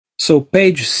So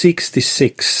page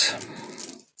 66.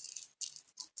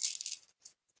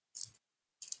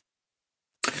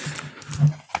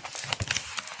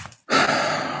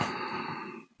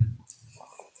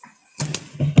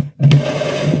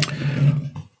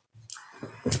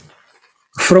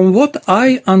 From what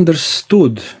I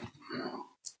understood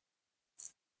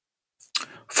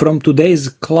from today's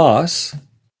class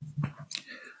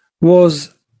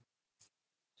was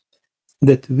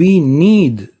that we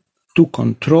need to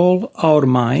control our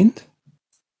mind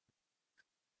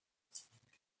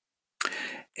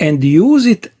and use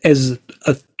it as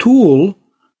a tool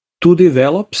to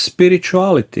develop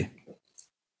spirituality.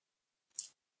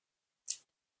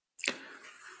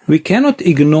 We cannot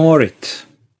ignore it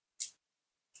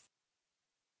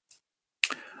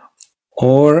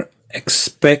or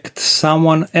expect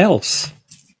someone else,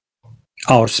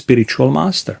 our spiritual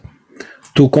master,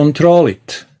 to control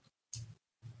it.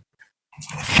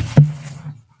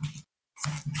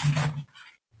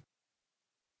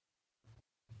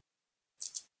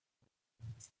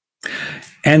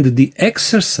 And the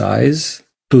exercise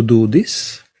to do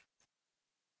this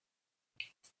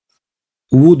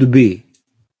would be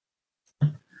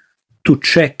to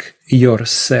check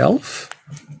yourself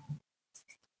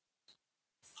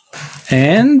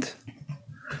and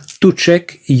to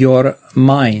check your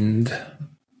mind,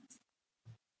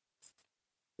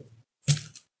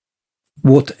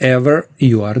 whatever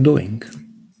you are doing.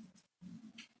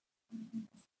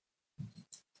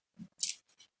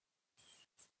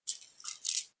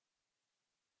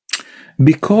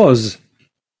 Because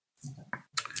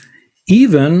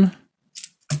even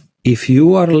if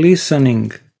you are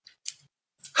listening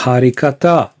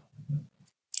Harikatha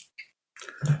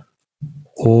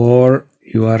or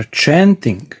you are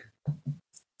chanting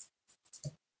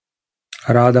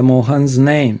Radha Mohan's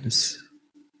names,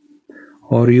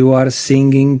 or you are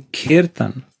singing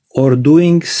kirtan or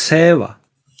doing seva,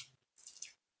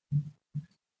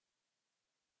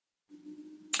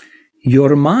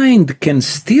 your mind can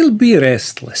still be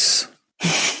restless.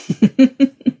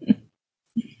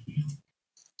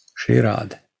 Shri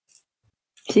Radha.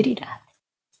 Shri Radha.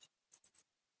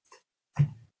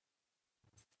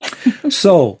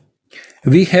 So,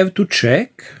 we have to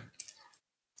check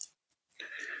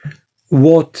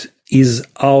what is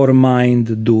our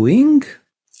mind doing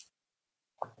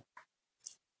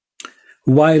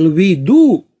while we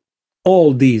do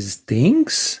all these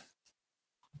things,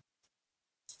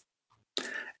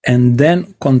 and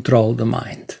then control the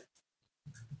mind.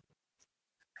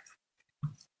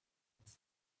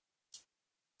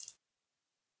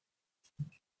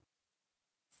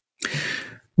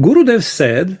 Gurudev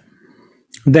said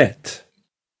that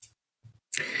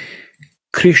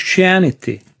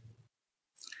Christianity,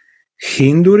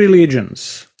 Hindu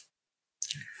religions,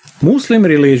 Muslim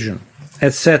religion,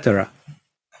 etc.,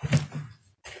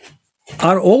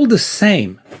 are all the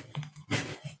same.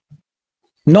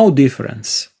 No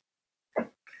difference.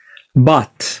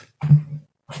 But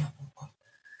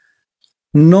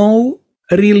no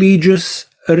religious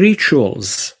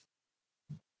rituals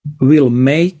will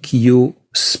make you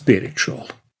spiritual.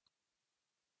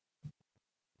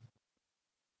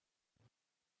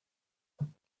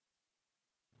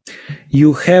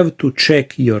 You have to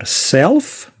check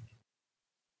yourself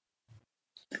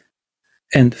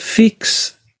and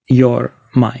fix your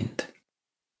mind.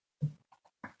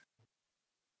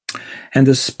 And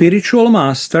the spiritual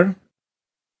master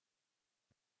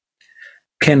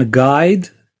can guide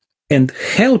and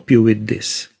help you with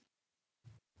this.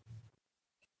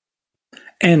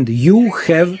 And you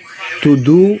have to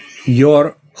do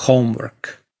your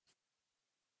homework.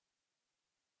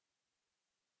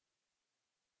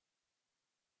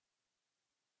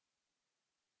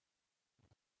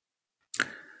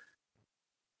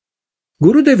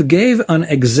 Gurudev gave an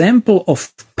example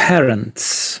of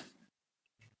parents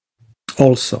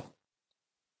also.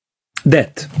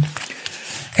 That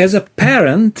as a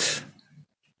parent,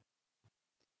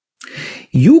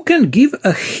 you can give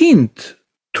a hint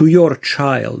to your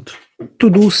child to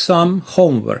do some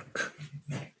homework.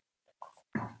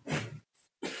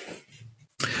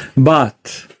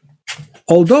 But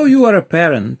although you are a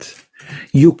parent,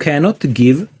 you cannot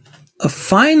give a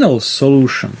final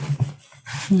solution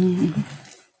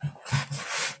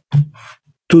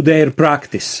to their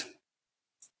practice.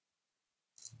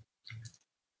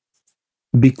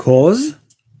 Because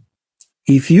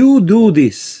if you do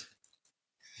this,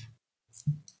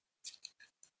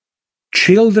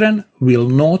 children will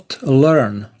not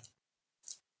learn.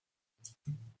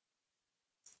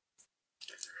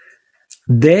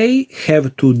 They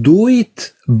have to do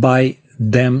it by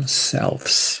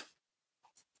themselves.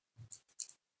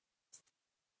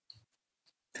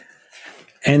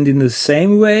 And in the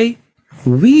same way,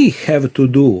 we have to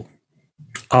do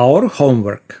our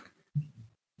homework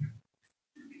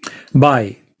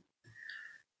by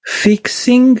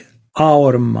fixing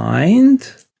our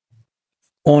mind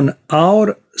on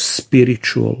our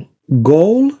spiritual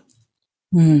goal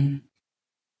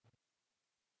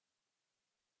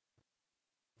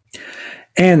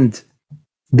and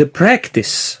the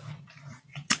practice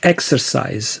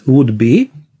exercise would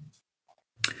be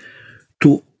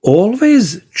to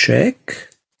always check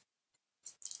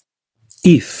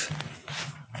if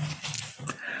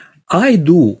I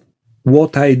do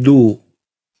what I do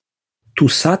to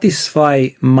satisfy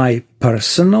my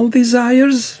personal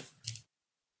desires,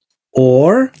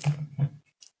 or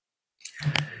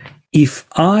if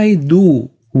I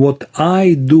do what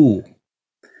I do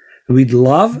with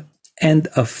love and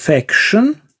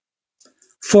affection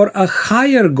for a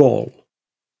higher goal.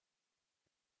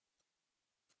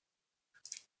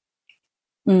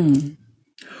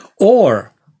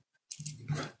 Or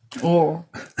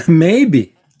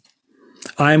maybe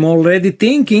I'm already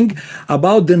thinking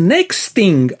about the next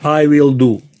thing I will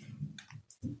do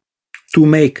to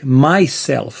make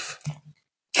myself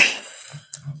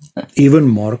even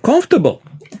more comfortable.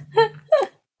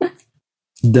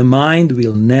 The mind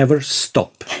will never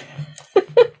stop.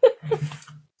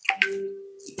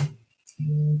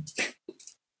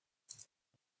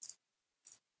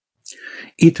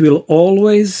 It will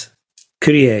always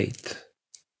create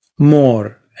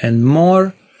more and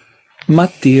more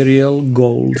material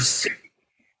goals.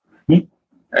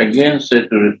 Again, say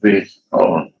to repeat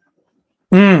all.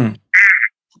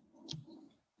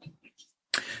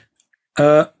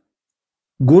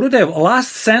 Gurudev,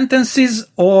 last sentences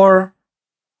or?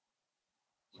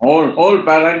 Whole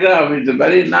paragraph is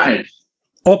very nice.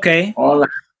 Okay. All I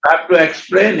have to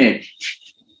explain it.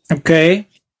 Okay.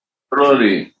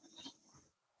 Slowly.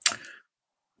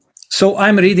 So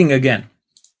I'm reading again.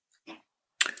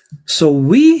 So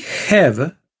we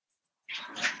have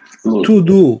to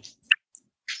do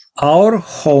our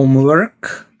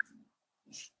homework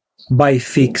by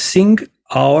fixing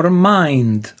our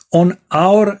mind on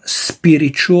our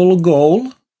spiritual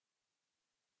goal,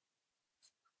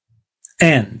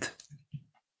 and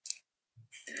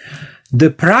the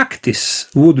practice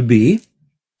would be,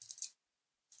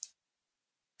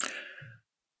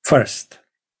 first,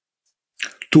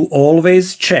 to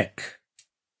always check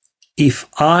if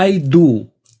I do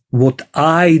what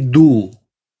I do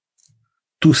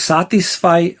to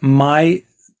satisfy my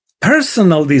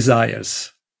personal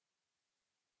desires.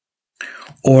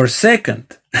 Or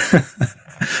second,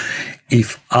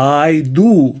 if I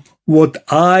do what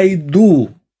I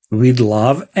do with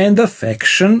love and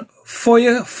affection for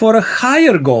a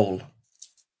higher goal.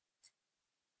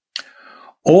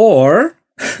 Or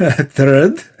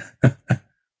third,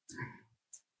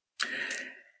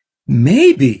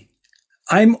 maybe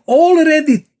I'm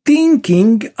already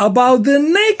thinking about the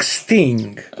next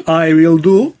thing I will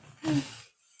do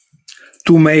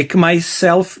to make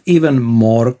myself even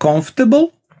more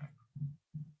comfortable.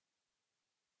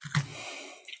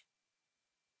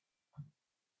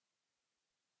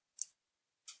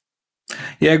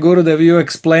 Yeah, Gurudev, you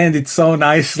explained it so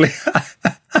nicely.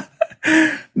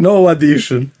 No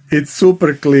addition. It's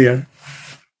super clear.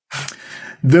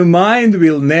 The mind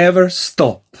will never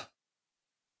stop.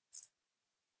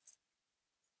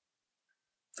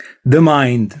 The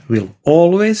mind will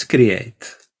always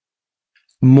create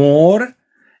more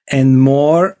and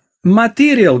more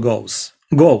material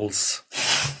goals.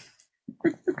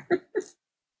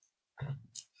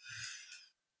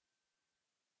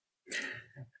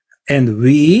 And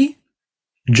we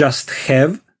just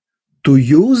have to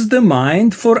use the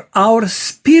mind for our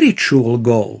spiritual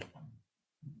goal.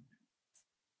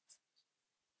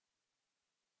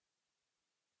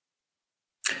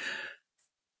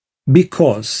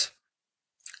 Because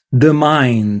the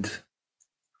mind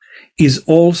is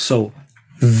also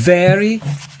very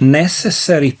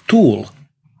necessary tool.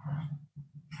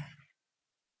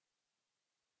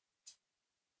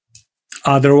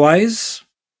 Otherwise,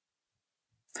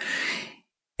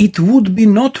 it would be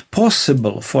not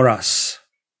possible for us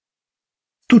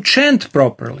to chant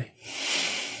properly,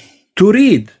 to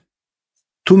read,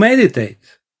 to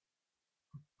meditate,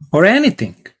 or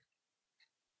anything.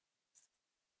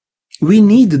 We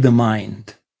need the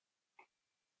mind.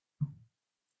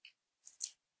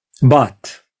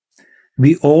 But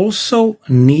we also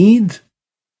need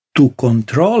to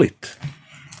control it.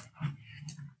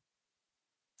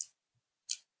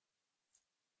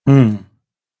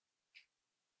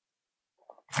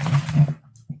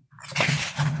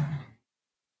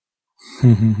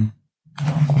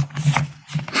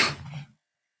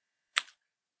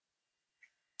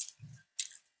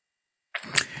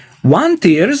 One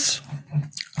tears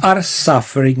are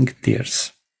suffering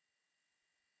tears.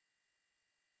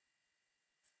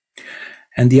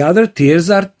 And the other tears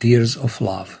are tears of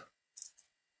love.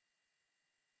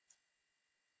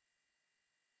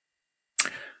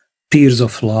 Tears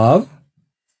of love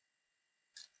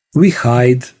we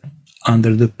hide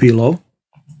under the pillow.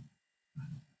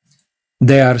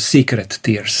 They are secret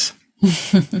tears.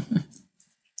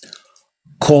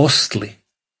 Costly,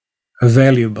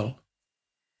 valuable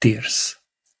tears.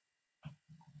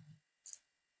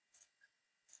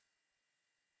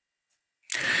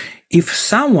 If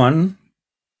someone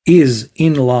is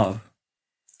in love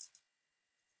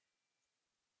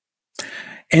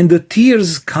and the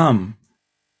tears come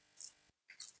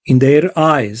in their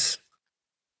eyes,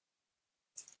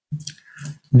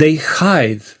 they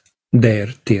hide their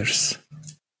tears.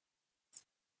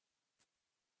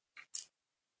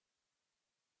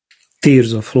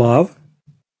 Tears of love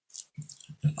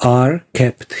are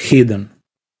kept hidden.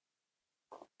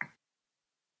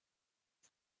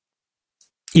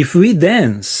 If we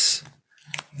dance,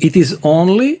 it is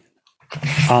only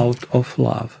out of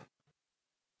love.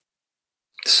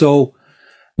 So,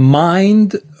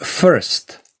 mind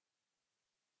first,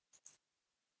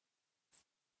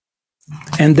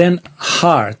 and then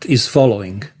heart is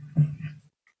following.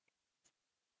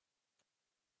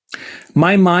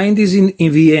 My mind is in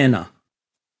Vienna.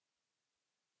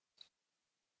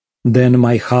 Then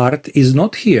my heart is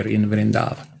not here in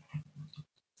Vrindavan.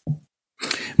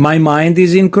 My mind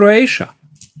is in Croatia.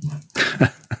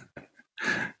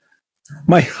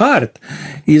 My heart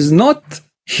is not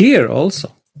here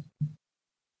also.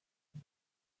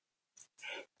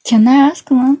 Can I ask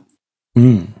one?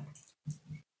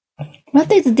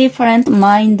 What is different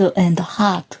mind and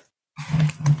heart?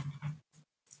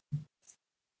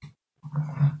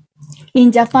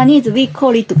 In Japanese, we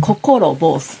call it kokoro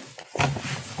both.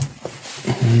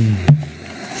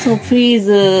 So please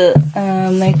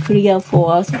make clear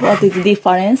for us what is the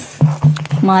difference,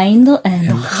 mind and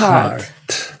heart.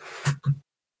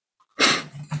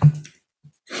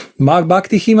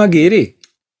 Bhakti Himagiri.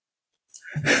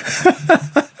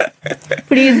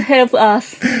 Please help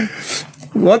us.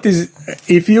 What is,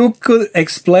 if you could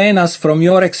explain us from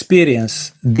your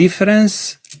experience,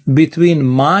 difference between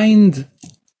mind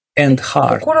and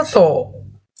heart? 心と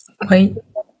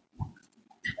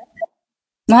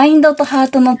マインドとハー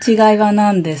トの違いは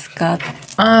何ですか？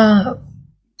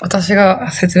私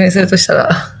が説明するとしたら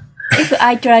If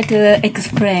I try to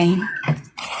explain.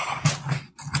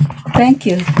 Thank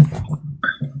you.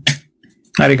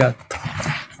 ありがとう。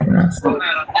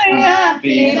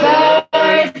Happy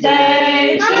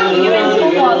birthday to you.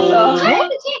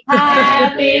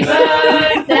 Happy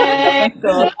birthday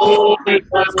to you.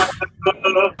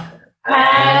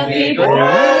 Happy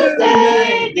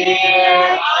birthday,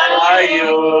 dear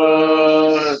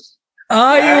Ayush.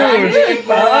 Ayush.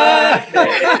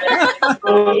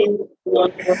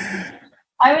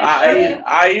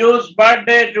 Ayush's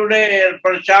birthday today,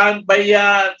 Prashant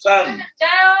Bhaiya son.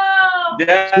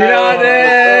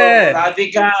 Radha.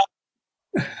 Radhika.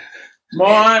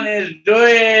 Mohan is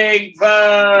doing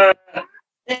for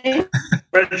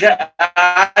Prashant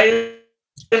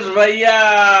Bhaiya.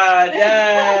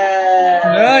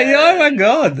 Oh my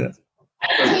God.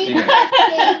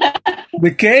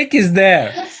 The cake is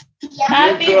there.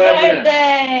 Happy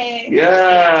birthday.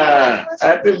 Yeah.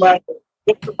 Happy birthday.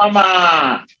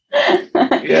 Mama.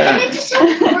 Yeah.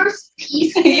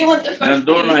 You want the first And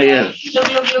Dona, yes.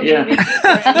 Yeah.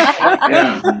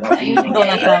 Yeah.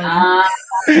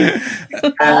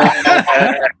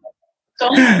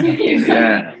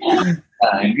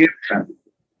 Give some.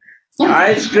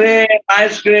 Ice cream,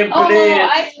 please. Oh,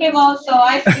 ice cream also.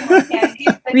 Ice cream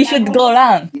also. We should go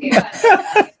around.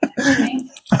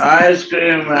 Ice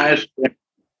cream.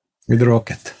 With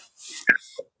rocket.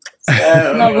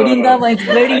 No, Vrindavan is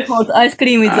very hot. Ice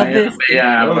cream is the best.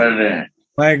 Yeah, but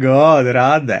My God,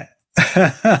 Radha.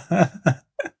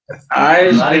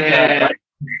 ice cream.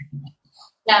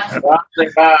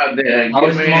 Yeah.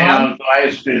 Give me also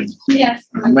ice cream. Yes.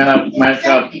 Mash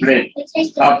up plate.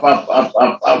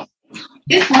 Up.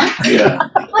 This one? Yeah.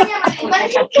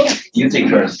 You take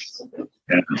first.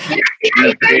 Yeah.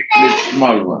 You take this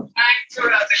small one.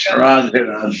 Radha.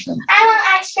 I want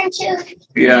ice cream too.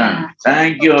 Yeah.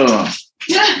 Thank you.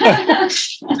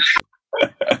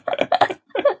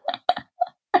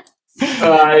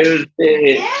 I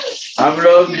say, हम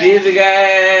लोग जीत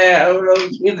गए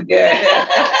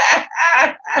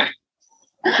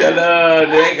चलो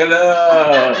देख लो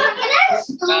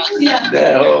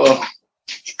देखो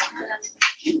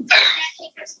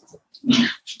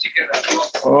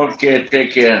Okay,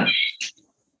 take care.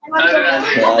 Oh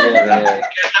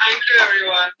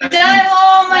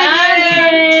my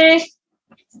goodness.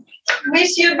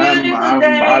 Wish you beautiful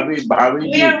day.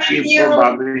 Bobby, keep you.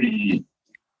 for Bobby.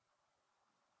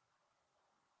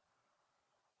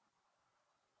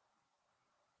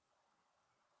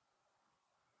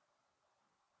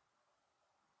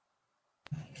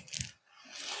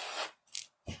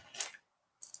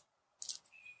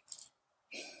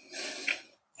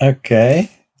 Okay.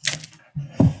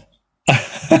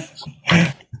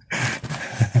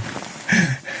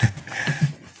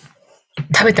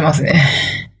 食べてますね。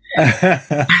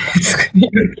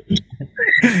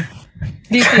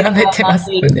食べてます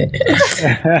ね。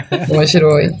面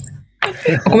白い。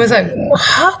ごめんなさい。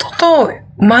ハートと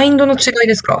マインドの違い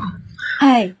ですか？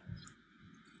はい。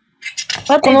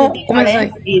What こ is の the ごめんなさ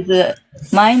い。 difference is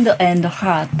mind and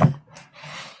heart?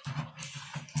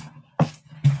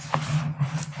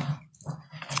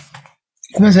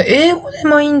 ごめんなさい。英語で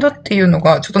マインドっていうの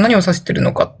が、ちょっと何を指してる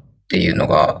のかっていうの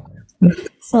が、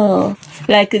そう、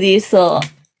like this, そう。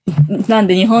なん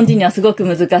で日本人にはすごく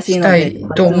難しいので、した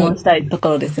いと思う質問したいとこ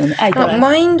ろですよね。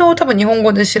マインドを多分日本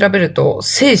語で調べると、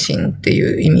精神って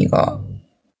いう意味が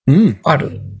あ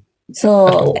る。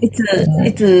So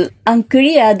it's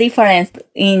unclear difference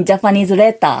in Japanese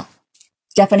letter,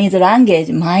 Japanese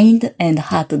language, mind and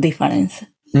heart difference.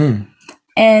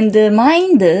 And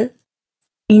mind,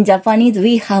 in Japanese,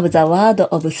 we have the word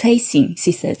of seishin,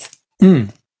 she says.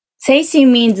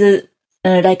 Seishin means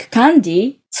like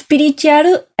kanji,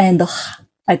 spiritual and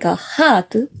like a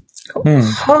heart.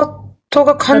 ハート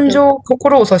が感情、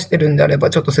心を指してるんであれば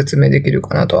ちょっと説明できる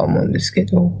かなとは思うんですけ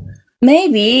ど。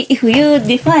Maybe if you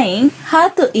define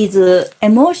heart is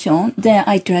emotion, then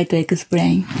I try to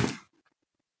explain.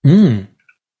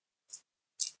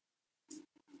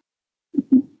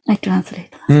 I translate.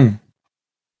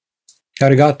 あ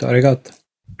りがとう、ありがとう。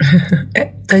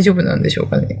大丈夫なんでしょう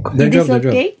かね。大丈夫、大丈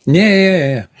夫。okay?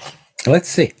 Yeah. Let's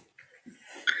see.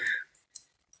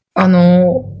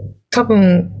 多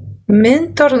分、メ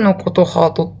ンタルのことハ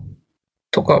ート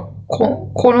とか、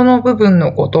心の部分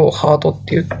のことをハートっ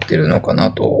て言ってるのか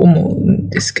なと思うん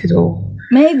ですけど。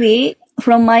Maybe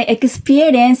from my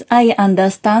experience, I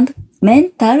understand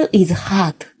mental is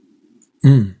heart.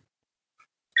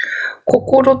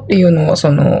 心っていうのは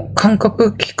その感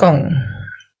覚器官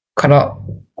から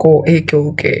こう影響を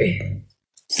受け。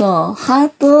So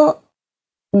heart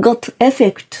got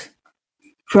effect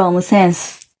from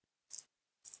sense.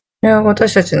 いや、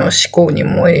私たちの思考に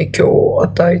も影響を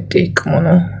与えていくも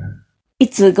の。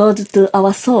It goes to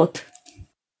our thought.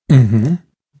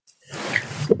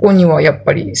 そこにはやっ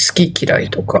ぱり好き嫌い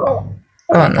とか、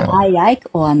I like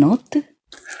or not.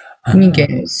 二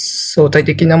元相対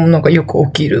的なものがよく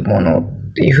起きるもの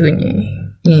っていうふうに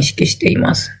認識してい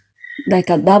ます。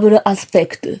Like a double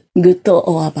aspect, good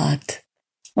or bad.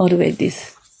 Always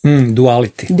this.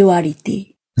 Duality.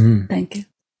 Duality. Thank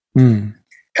you.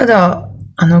 ただ、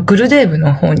グルデーブ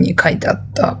の方に書いてあ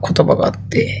った言葉があっ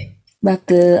て。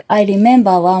But I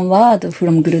remember one word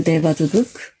from Gurudeva's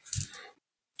book.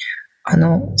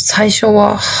 最初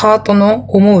はハートの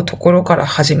思うところから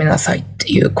始めなさいっ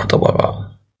ていう言葉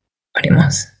がありま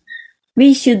す。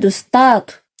We should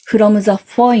start from the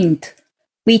point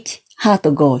which heart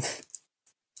goes.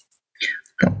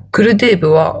 グルデー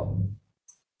ブは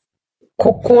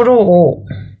心を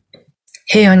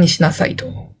平安にしなさいと。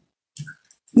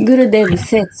Gurudev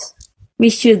says we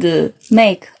should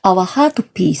make our heart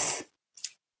peace.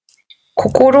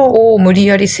 心を無理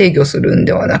やり制御するん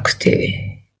ではなく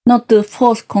て、not to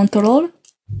force control.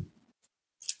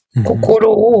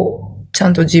 心をちゃ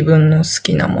んと自分の好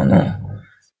きなもの、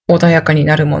穏やかに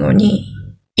なるものに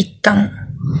一旦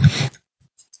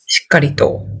しっかり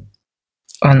と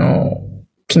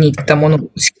気に入ったものを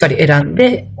しっかり選ん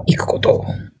でいくこと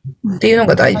っていうの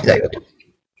が大事だよと。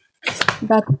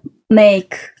That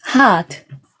make heart,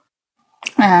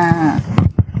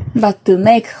 but to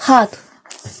make heart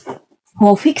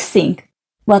for fixing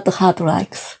what heart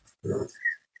likes.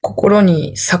 心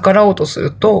に逆らおうとす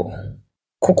ると、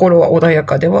心は穏や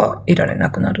かではいられ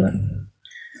なくなる。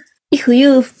If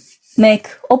you make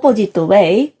opposite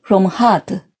way from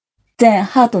heart, then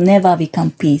heart never become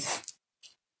peace.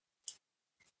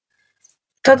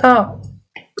 ただ、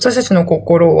私たちの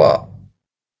心は、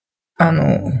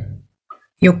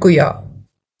欲や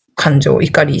感情、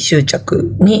怒り、執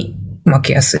着に負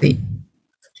けやすい。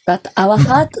But our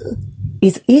heart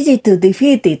is easy to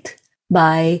defeat it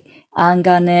by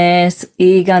angerness,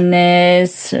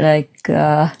 eagerness, like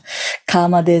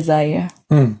karma desire.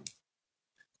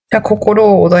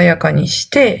 心を穏やかにし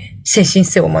て、精神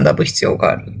性を学ぶ必要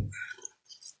がある。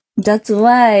That's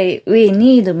why we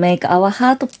need to make our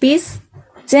heart peace,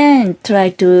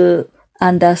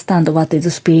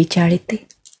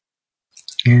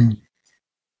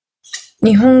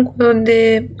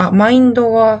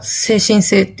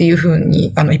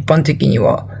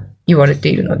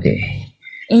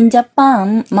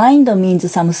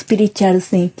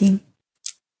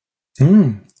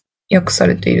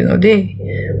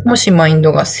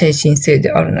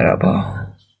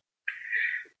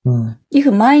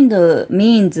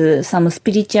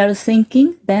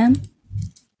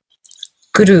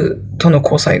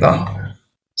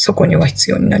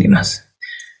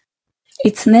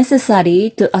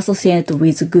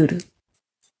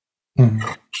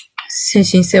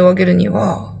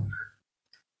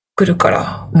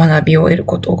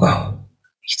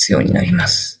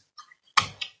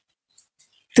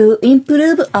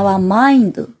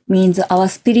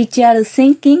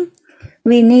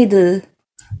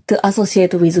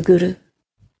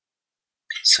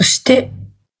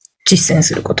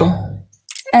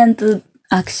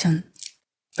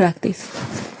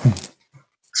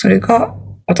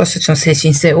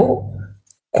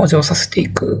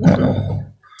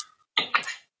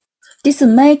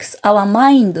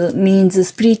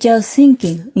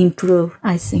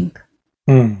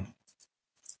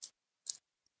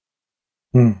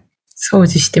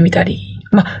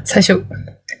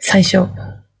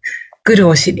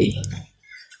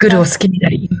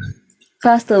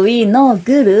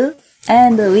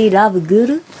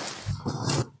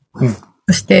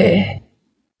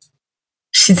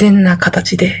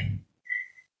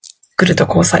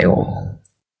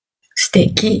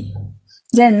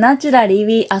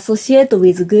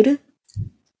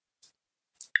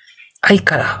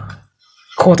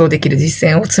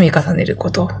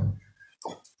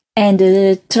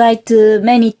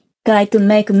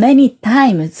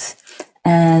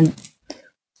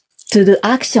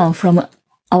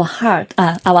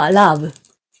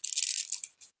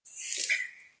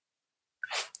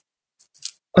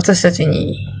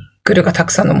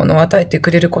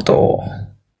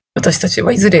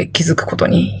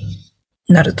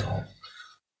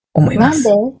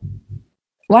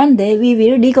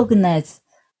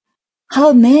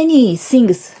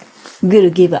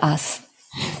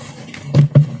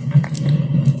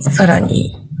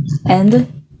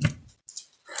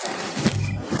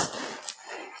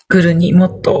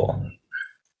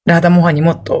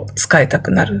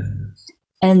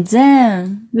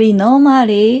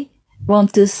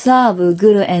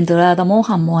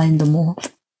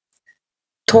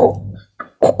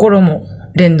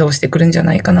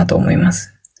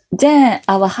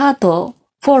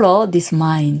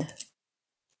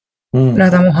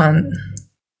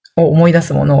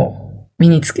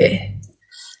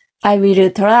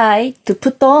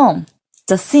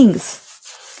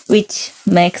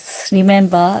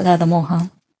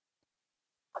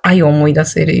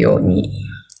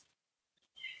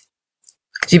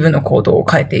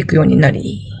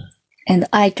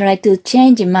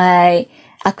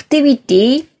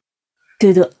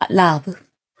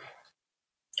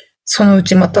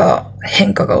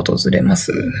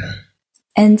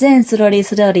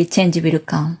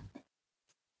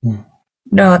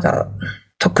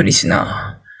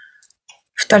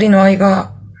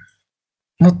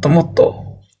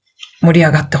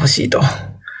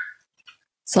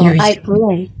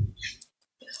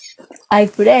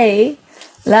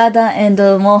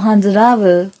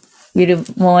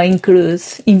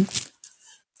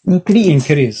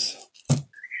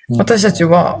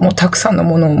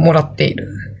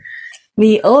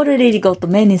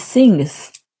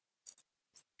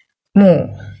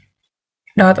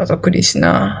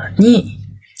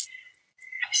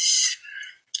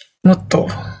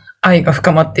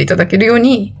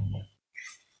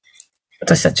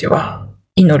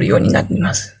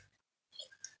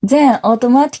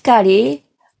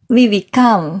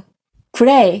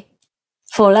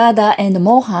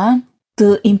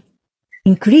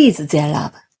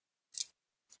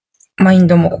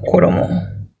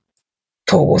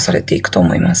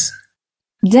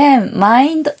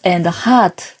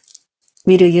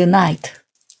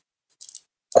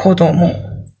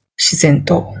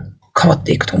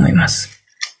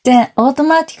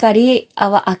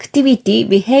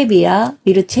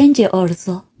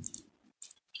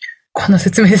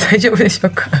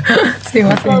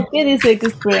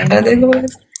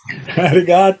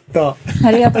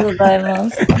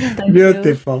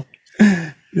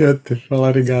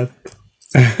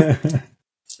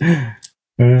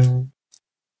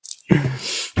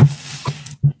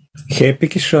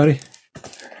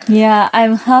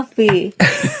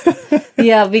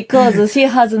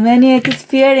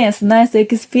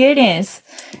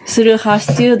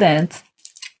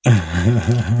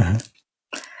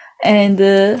 And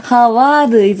her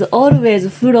word is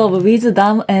always full of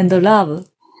wisdom and love.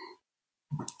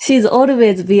 She's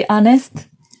always be honest.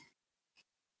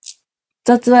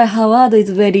 That's why her word is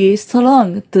very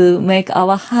strong to make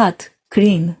our heart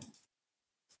clean.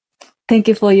 Thank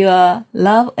you for your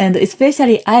love, and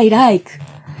especially I like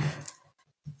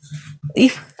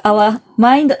if our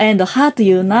mind and heart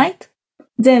unite,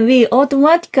 then we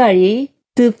automatically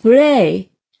to pray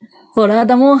for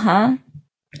Radha Mohan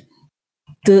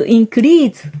to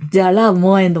increase their love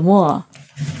more and more.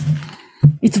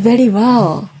 It's very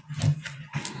wow.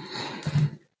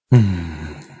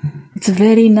 It's a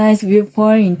very nice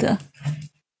viewpoint.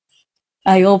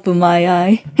 I open my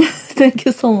eye. Thank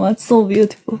you so much. So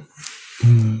beautiful.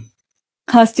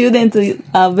 Her students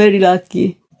are very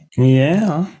lucky.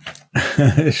 Yeah.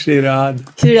 Shirad.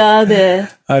 Shirade.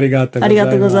 ありがとうございます。ありが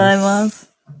とうございま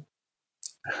す。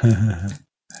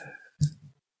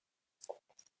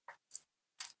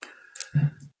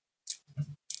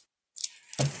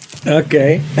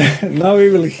Okay, now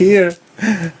we will hear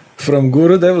from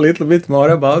Gurudev a little bit more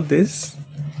about this.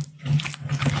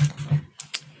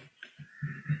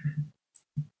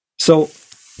 So,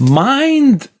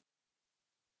 mind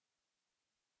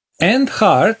and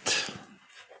heart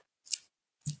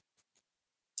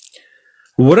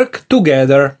work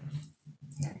together.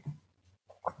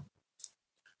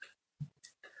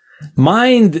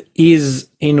 Mind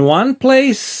is in one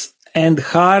place and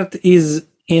heart is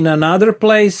in another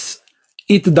place.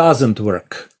 It doesn't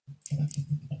work.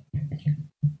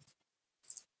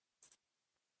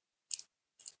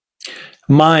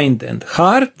 Mind and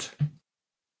heart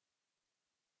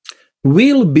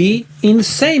will be in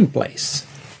same place.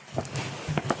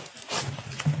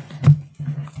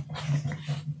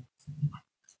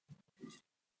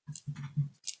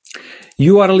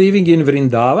 You are living in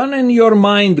Vrindavan and your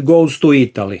mind goes to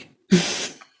Italy.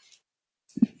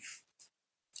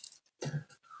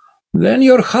 Then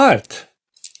your heart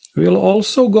will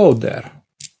also go there.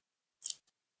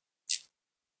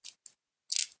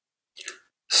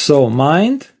 So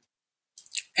mind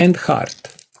and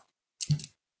heart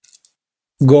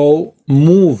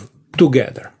move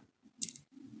together.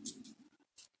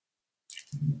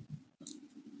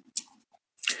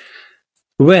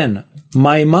 When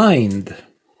my mind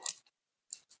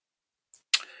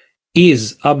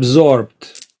is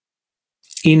absorbed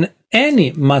in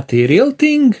any material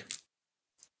thing,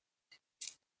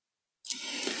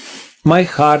 my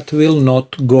heart will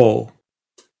not go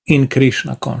in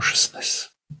Krishna consciousness.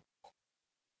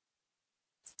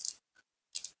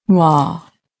 Wow.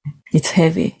 It's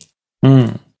heavy.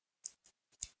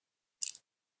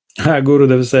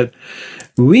 Gurudev said,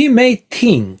 we may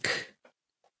think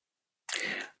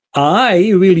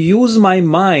I will use my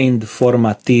mind for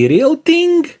material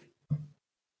thing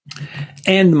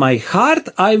and my heart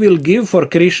I will give for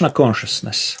Krishna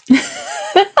consciousness.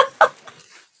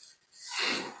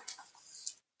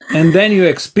 And then you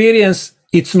experience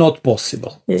it's not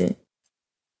possible. Yeah.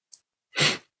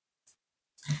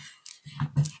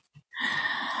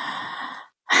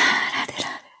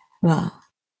 Wow.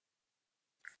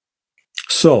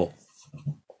 So,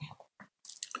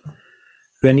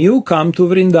 when you come to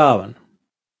Vrindavan,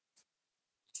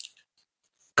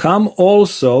 come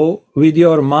also with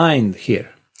your mind here.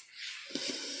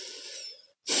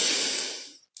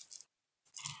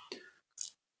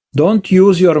 Don't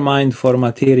use your mind for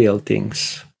material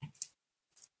things.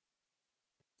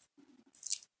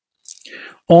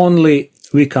 Only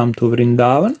we come to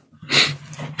Vrindavan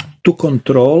to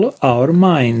control our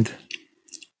mind.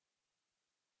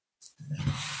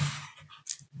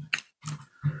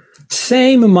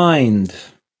 Same mind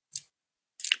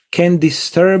can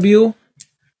disturb you,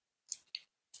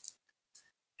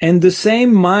 and the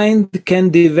same mind can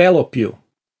develop you.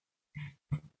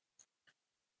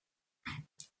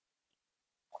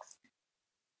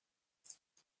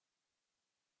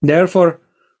 Therefore,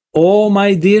 oh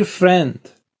my dear friend,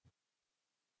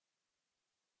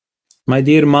 my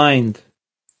dear mind,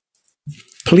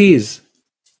 please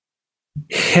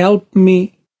help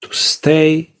me to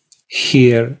stay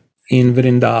here in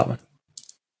Vrindavan.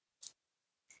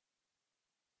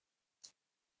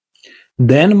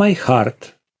 Then my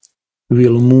heart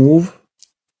will move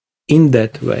in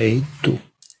that way too.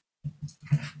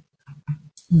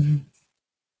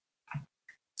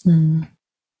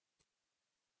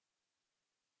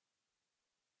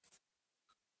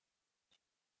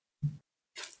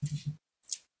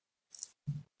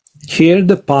 Here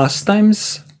the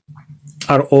pastimes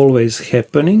are always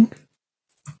happening.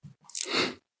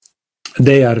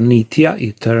 They are nitya,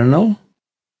 eternal.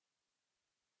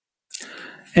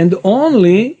 and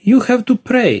only you have to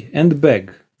pray and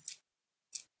beg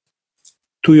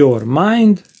to your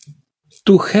mind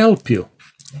to help you.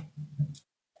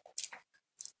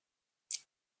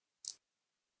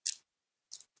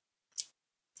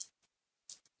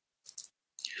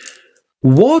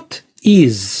 What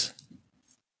is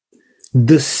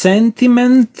the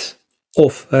sentiment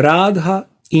of Radha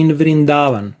in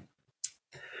Vrindavan?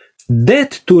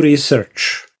 That to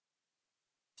research.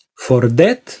 For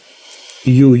that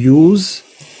you use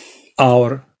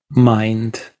our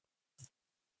mind.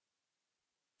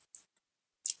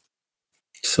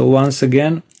 So once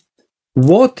again,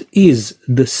 what is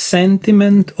the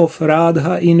sentiment of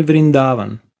Radha in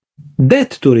Vrindavan?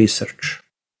 That to research.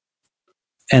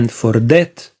 And for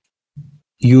that,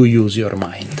 you use your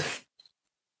mind.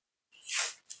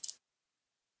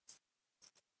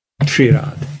 Shri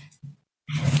Radha.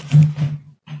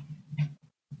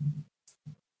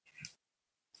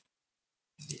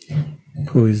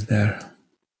 Who is there?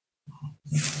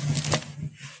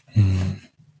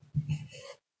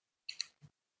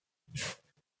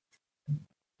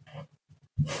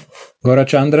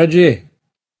 Gorachandra ji.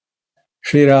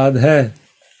 Shri Radha.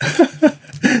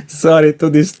 Sorry to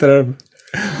disturb.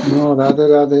 No, Radhe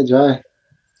Radhe Jai.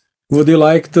 Would you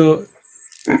like to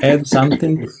add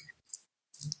something?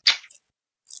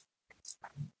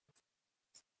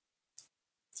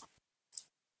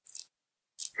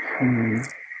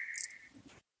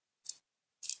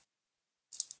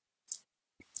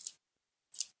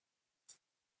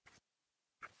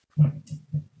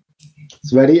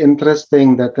 It's very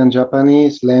interesting that in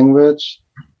Japanese language,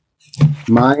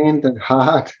 mind and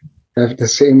heart have the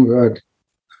same word.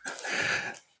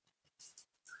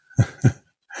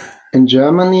 In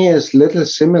Germany, it's little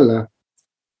similar.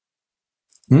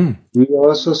 We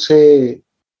also say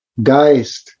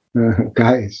Geist.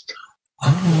 Geist.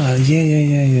 Ah,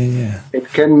 yeah. It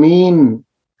can mean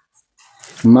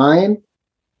mind,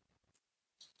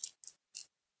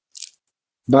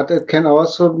 but it can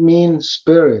also mean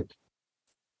spirit.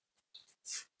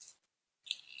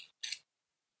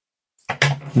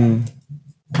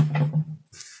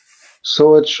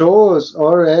 So it shows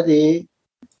already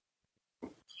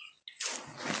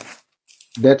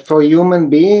that for human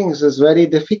beings it's very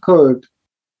difficult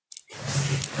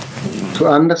to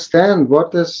understand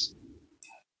what is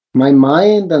my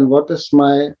mind and what is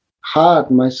my heart,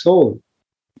 my soul.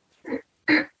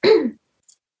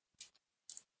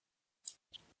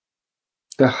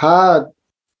 The heart,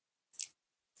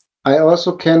 I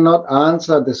also cannot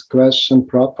answer this question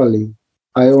properly.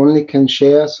 I only can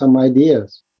share some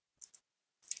ideas.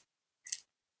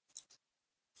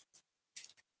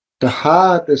 The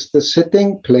heart is the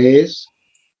sitting place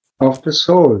of the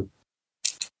soul.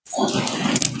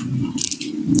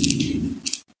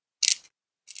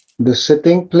 The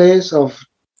sitting place of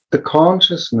the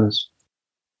consciousness.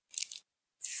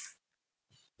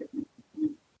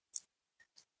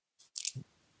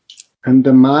 And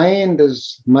the mind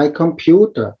is my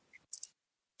computer.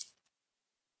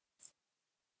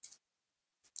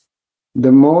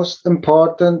 The most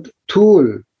important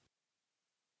tool.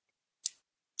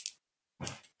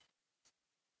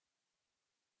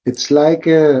 It's like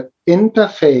an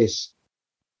interface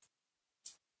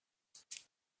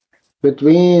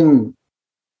between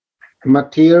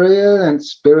material and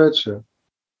spiritual.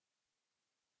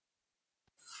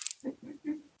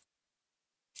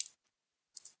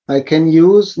 I can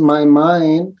use my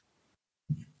mind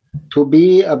to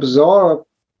be absorbed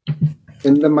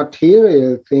in the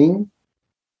material thing,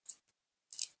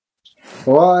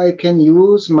 or I can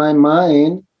use my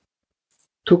mind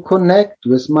to connect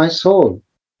with my soul.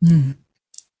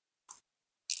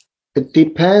 It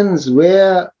depends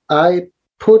where I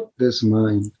put this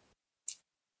mind.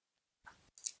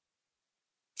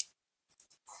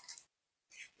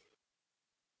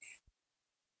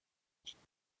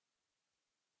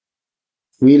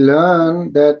 We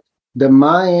learn that the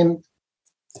mind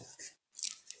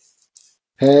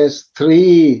has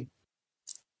three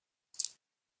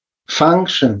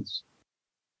functions: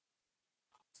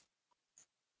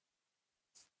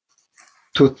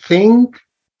 to think,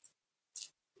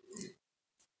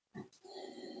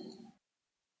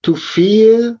 to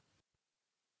feel,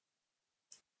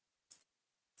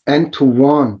 and to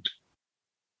want.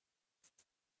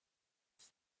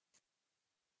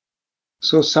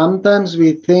 So sometimes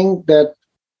we think that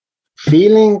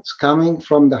feelings coming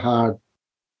from the heart.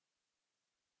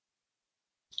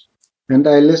 And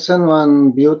I listened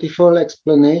one beautiful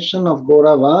explanation of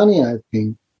Gauravani, I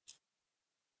think.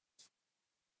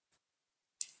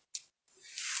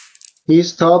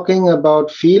 He's talking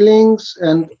about feelings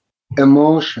and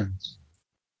emotions.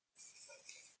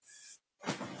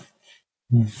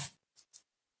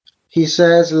 He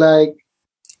says, like,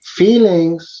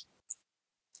 feelings,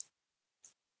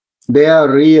 they are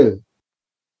real.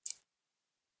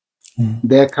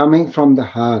 They're coming from the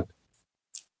heart.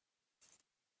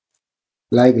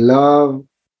 Like love,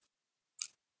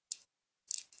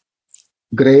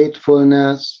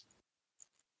 gratefulness,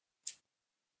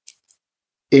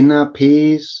 inner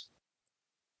peace,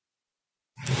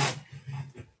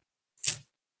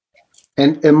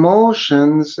 and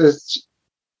emotions is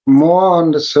more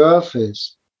on the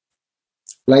surface,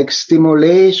 like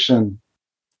stimulation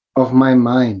of my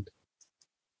mind.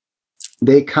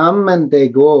 They come and they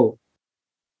go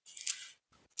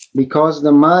because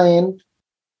the mind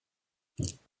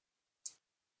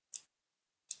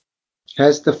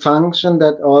has the function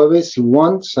that always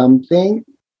wants something,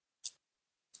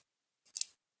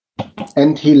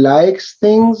 and he likes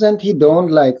things and he don't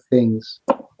like things.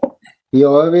 He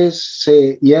always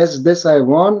say, yes, this I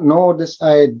want, no, this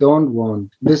I don't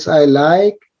want. This I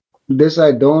like, this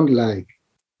I don't like.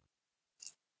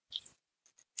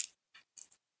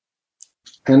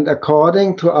 And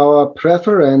according to our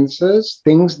preferences,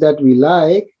 things that we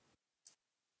like,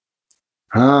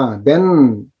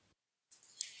 then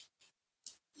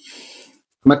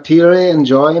material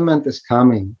enjoyment is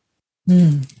coming.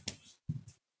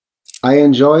 I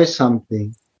enjoy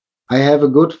something. I have a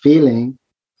good feeling,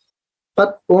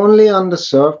 but only on the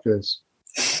surface.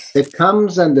 It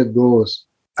comes and it goes.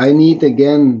 I need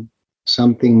again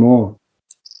something more.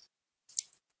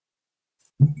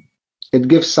 It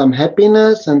gives some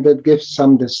happiness and it gives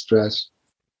some distress.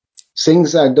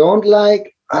 Things I don't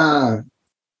like,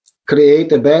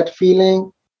 create a bad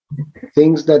feeling.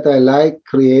 Things that I like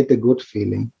create a good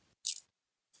feeling.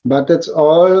 But it's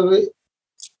all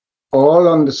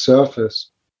on the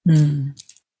surface.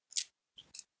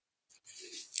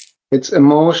 It's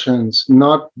emotions,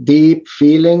 not deep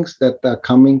feelings that are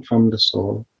coming from the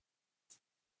soul.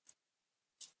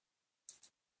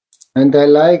 And I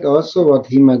like also what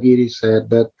Himagiri said,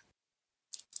 that,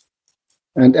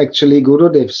 and actually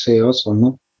Gurudev say also,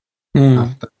 no?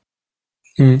 After.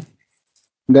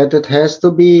 That it has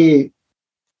to be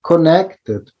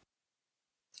connected,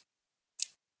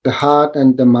 the heart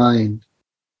and the mind.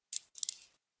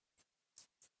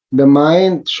 The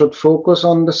mind should focus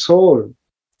on the soul.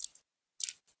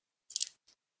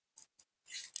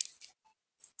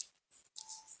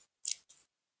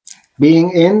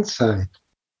 Being inside,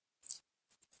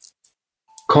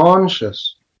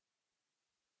 conscious.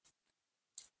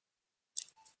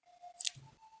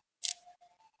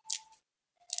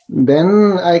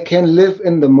 Then I can live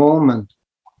in the moment.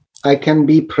 I can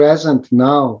be present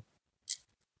now.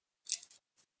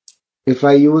 If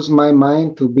I use my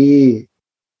mind to be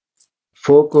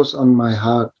focused on my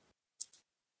heart.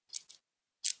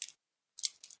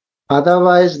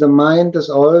 Otherwise, the mind is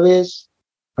always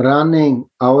running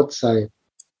outside,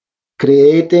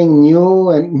 creating new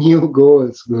and new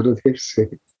goals, Gurudev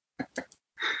said.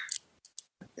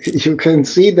 You can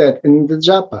see that in the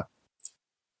japa.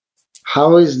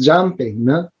 How is jumping,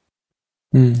 no?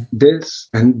 This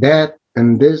and that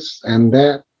and this and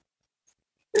that.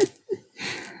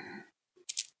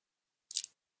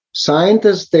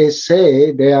 Scientists, they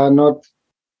say they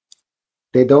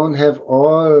don't have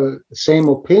all the same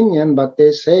opinion, but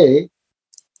they say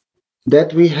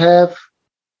that we have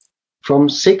from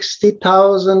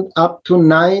 60,000 up to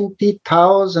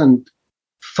 90,000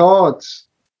 thoughts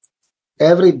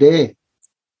every day.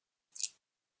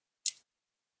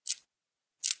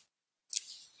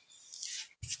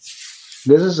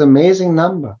 This is an amazing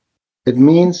number. It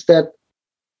means that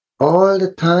all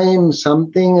the time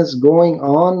something is going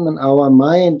on in our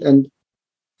mind and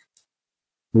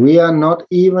we are not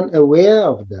even aware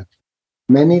of that.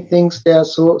 Many things, they are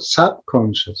so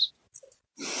subconscious.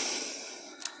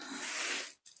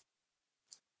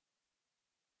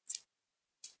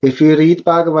 If you read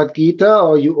Bhagavad Gita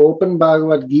or you open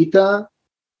Bhagavad Gita,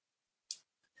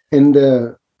 in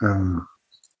the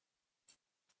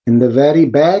very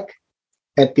back,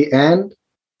 at the end,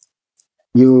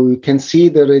 you can see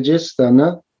the register,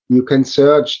 no? You can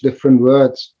search different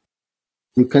words.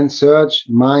 You can search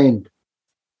mind.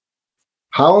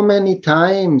 How many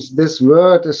times this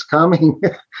word is coming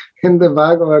in the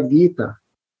Bhagavad Gita?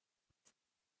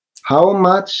 How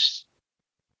much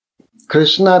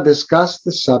Krishna discussed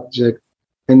the subject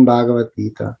in Bhagavad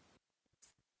Gita?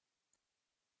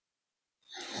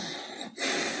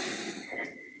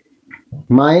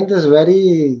 Mind is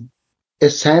very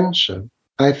essential.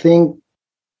 I think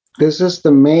this is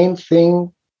the main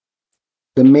thing,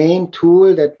 the main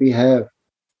tool that we have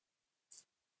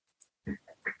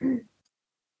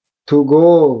to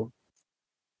go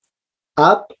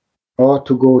up or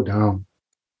to go down.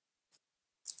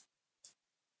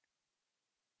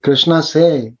 Krishna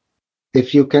say,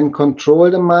 if you can control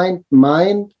the mind,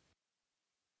 mind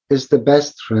is the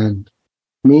best friend.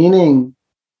 Meaning,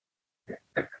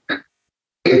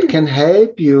 it can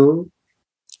help you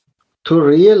to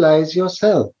realize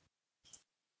yourself.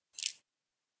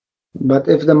 But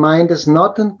if the mind is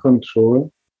not in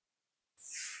control,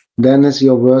 then it's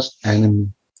your worst enemy.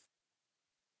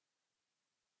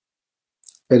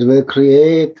 It will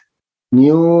create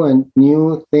new and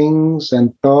new things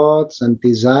and thoughts and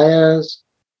desires.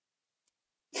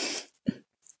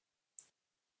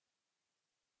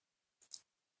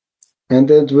 And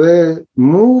it will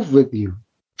move with you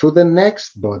to the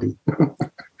next body.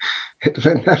 It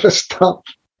will never stop.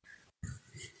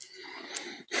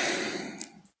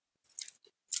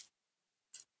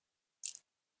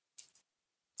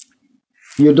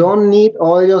 You don't need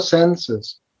all your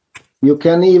senses. You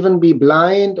can even be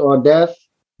blind or deaf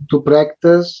to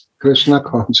practice Krishna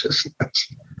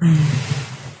consciousness.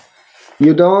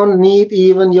 You don't need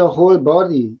even your whole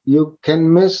body. You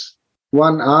can miss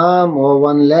one arm or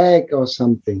one leg or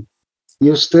something.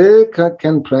 You still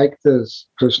can practice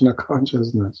Krishna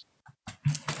consciousness.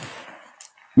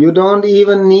 You don't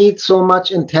even need so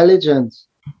much intelligence.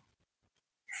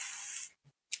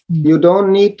 You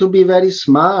don't need to be very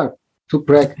smart to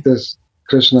practice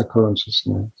Krishna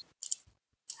consciousness.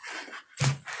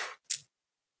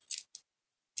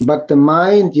 But the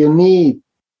mind you need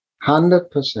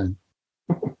 100%.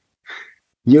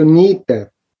 You need that.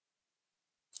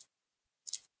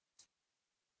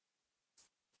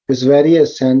 It's very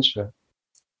essential.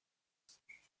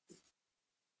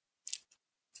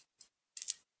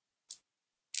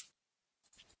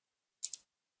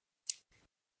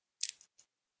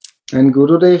 And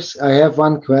Gurudev, I have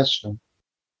one question.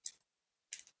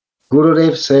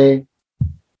 Gurudev say,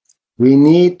 we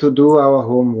need to do our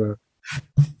homework.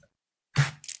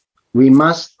 We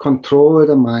must control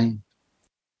the mind.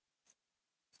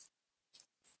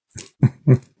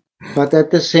 But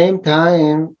at the same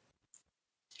time,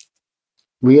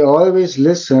 we always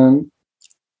listen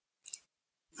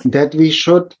that we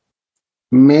should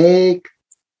make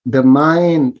the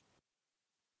mind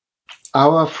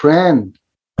our friend.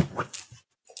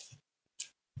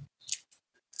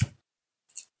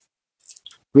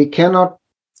 We cannot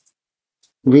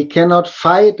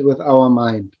fight with our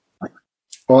mind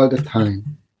all the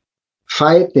time.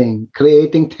 Fighting,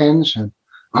 creating tension.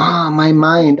 My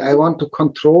mind, I want to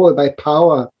control by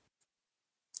power.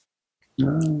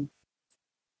 No.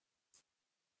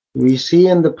 We see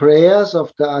in the prayers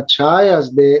of the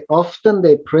acharyas, they often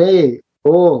pray,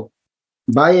 oh,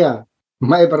 Bhaya,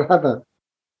 my brother,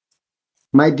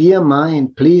 my dear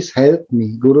mind, please help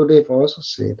me. Gurudev also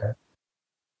say that.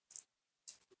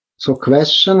 So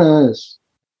question is,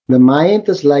 the mind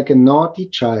is like a naughty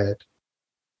child.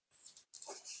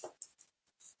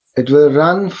 It will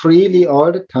run freely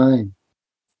all the time.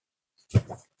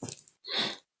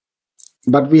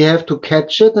 But we have to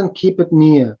catch it and keep it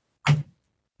near.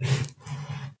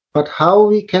 But how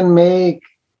we can make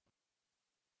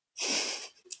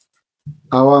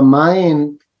our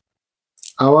mind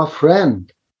our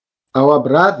friend, our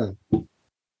brother,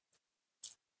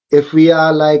 if we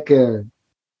are like a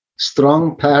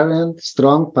strong parent,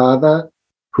 strong father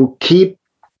who keep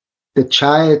the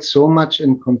child so much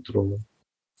in control.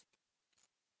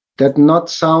 That not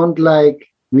sound like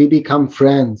we become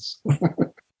friends.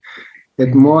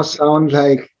 It more sound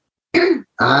like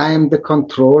I'm the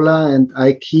controller and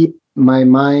I keep my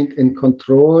mind in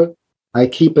control. I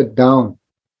keep it down.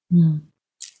 Mm.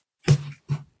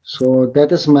 So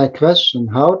that is my question.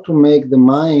 How to make the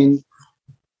mind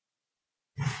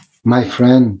my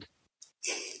friend,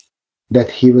 that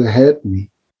he will help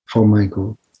me for my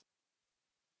goal.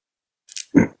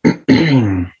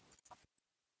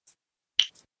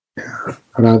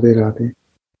 Radhe Radhe.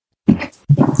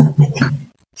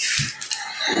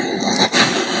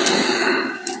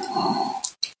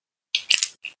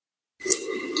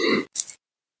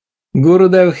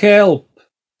 Gurudev, help.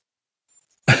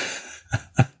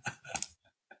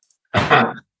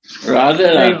 Radhe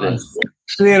Radhe.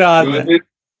 Sri Radhe.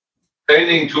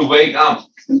 Training to wake up.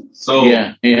 So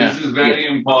this is very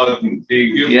important.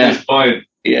 He gives this point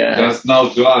just now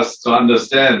to us to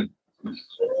understand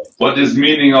what is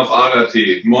meaning of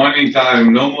Arati. Morning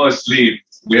time, no more sleep.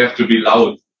 We have to be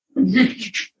loud.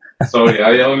 Sorry,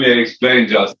 I only explained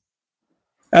just.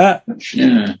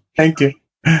 Thank you.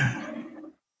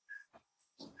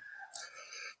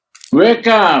 Wake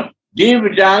up.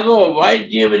 Jiv jago. Why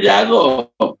jiv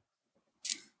jago?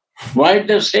 Why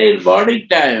the same morning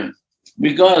time?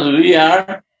 Because we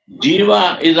are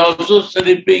Jiva is also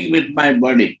sleeping with my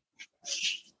body.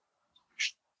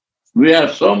 We are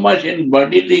so much in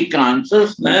bodily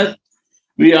consciousness,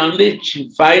 we only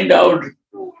find out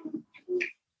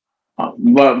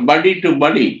body to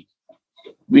body.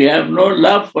 We have no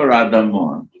love for Radha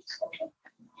Mohan.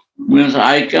 Means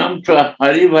I come to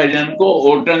Hari Bhajan ko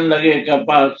otan lage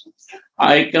kapas.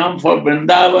 I come for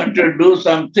Vrindavan to do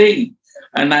something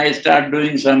and I start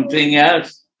doing something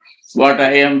else. What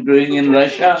I am doing in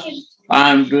Russia,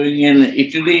 I am doing in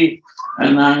Italy,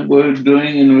 and I am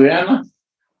doing in Vienna.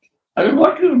 I mean,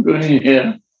 what are you doing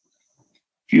here?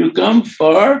 You come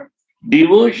for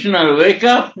devotional, wake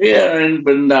up here in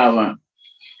Vrindavan,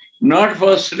 not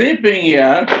for sleeping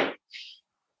here.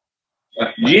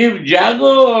 Jeev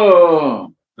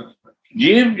Jago!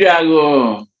 Jeev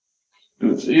Jago!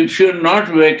 If you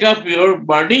not wake up your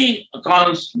body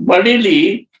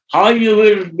bodily, how you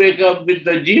will wake up with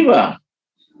the Jiva?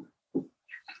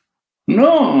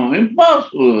 No,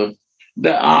 impossible.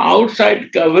 The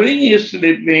outside covering is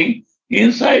sleeping,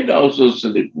 inside also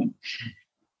sleeping.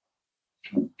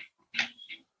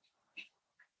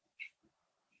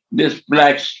 This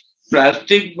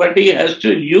plastic body has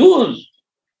to use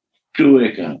to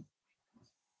wake up.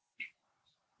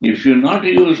 If you not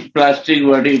use plastic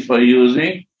body for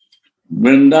using,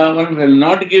 Vrindavan will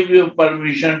not give you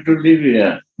permission to live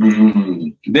here.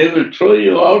 They will throw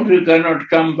you out, you cannot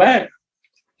come back.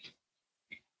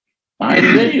 I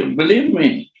say you, believe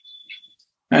me.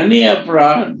 Any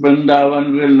aparad,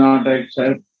 Vrindavan will not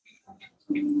accept.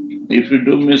 If you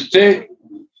do mistake,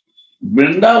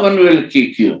 Vrindavan will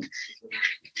kick you.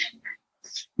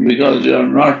 Because you are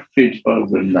not fit for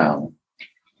Vrindavan.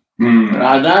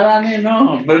 Radharani,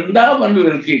 no, Vrindavan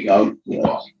will kick out you.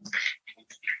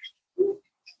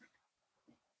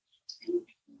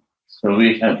 So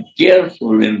we have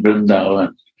careful in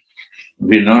Vrindavan.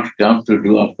 We not come to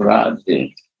do aparad there.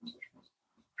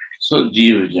 So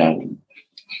Jiva Jaga.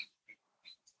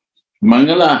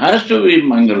 Mangala has to be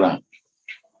Mangala.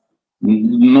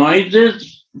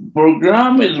 Noises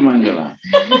program is Mangala.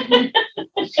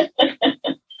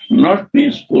 Not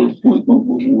peaceful.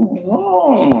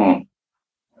 No.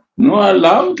 No, I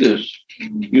love this.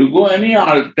 You go any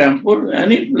art temple,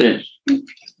 any place.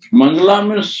 Mangala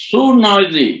means so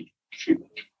noisy.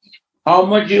 How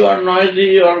much you are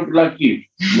noisy, you are lucky.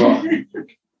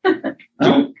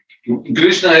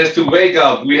 Krishna has to wake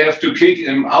up. We have to kick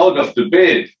him out of the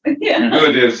bed.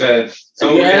 Gurudev said.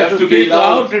 So we have to be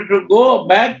loud. To go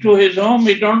back to his home.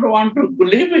 We don't want to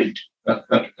believe it.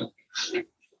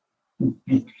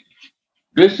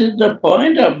 This is the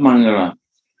point of Mangala.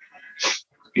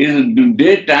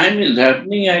 Daytime is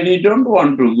happening and he don't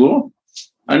want to go.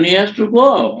 And he has to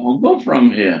go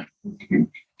from here.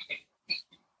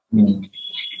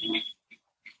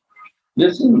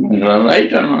 This is Mangala,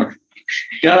 right or not?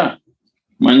 Yeah.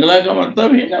 Mangala ka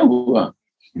matlab hi na hua.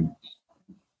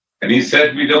 And he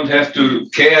said we don't have to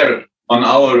care on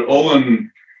our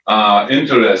own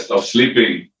interest of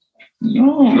sleeping.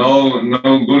 No,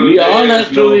 Guru. We all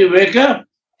have to wake up.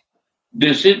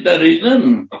 This is the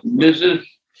reason. This is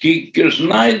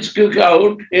Krishna is kicked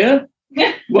out here.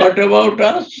 What about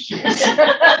us?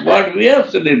 What we are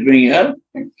sleeping here?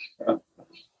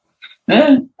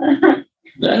 That's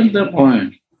the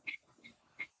point.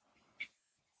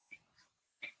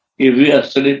 If we are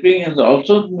sleeping, is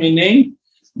also meaning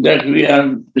that we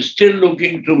are still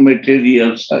looking to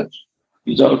material search.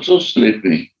 It's also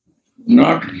sleeping,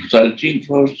 not searching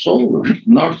for soul,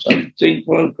 not searching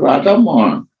for Radha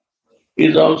Mohan.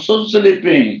 Is also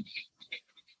sleeping.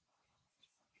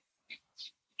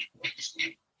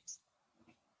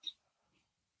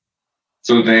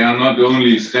 So they are not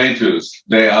only statues,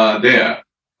 they are there.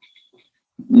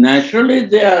 Naturally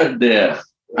they are there.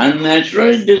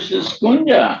 Unnaturally this is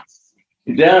Kunja.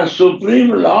 Their Supreme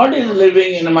Lord is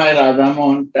living in my Radha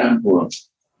Mohan temple.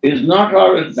 He's not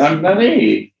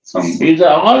ordinary. He's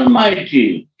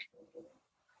Almighty.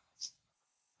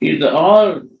 He's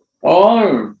all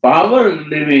power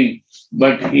living,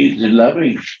 but He's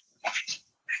loving.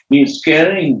 He's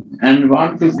caring and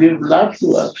want to give love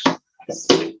to us.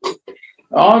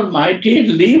 Almighty,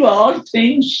 leave all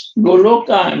things,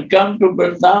 Goloka, and come to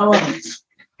Vrindavan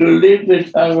to live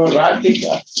with our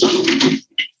Radhika.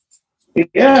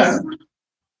 Yeah.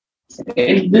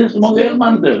 In this Mughal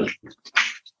Mandir,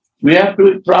 we have to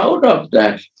be proud of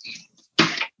that.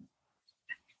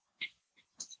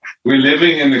 We're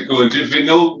living in the Kunj. If we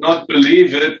not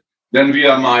believe it, then we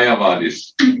are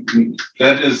Mayavadis.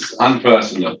 That is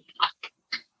unpersonal.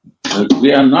 But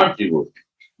we are not devotees.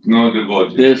 No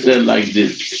devotees. They say like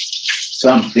this,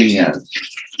 something else.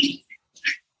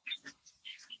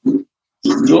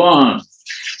 Go on.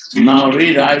 Now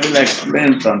read, I will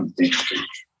explain something.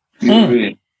 You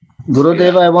read.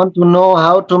 Gurudev, I want to know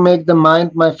how to make the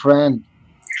mind my friend.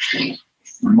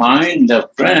 Mind the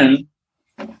friend,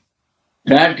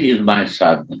 that is my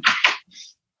sadhana.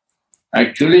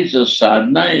 Actually, the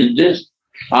sadhana is this,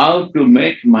 how to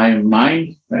make my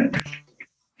mind friend.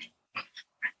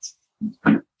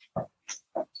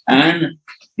 And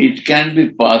it can be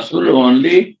possible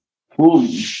only who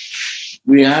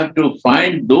we have to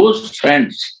find those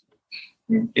friends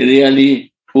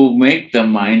really who make the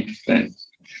mind friend.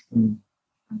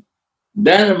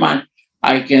 Then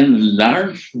I can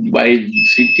learn by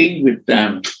sitting with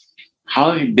them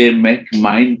how they make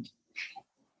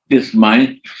this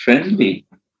mind friendly,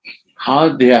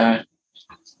 how they are,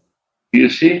 you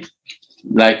see,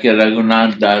 like a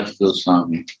Raghunath Das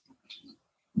Goswami.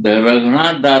 The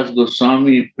Raghunath Das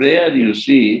Goswami prayer, you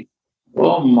see,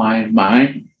 oh my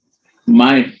mind,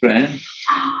 my friend.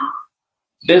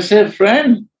 They say,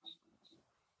 friend,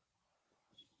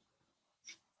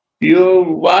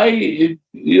 why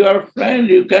you are friend,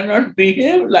 you cannot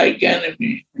behave like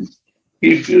enemy.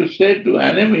 If you say to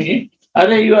enemy,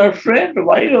 are you are friend,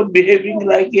 why you are behaving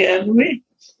like an enemy?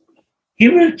 He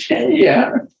will change,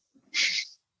 yeah.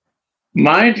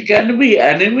 Mind can be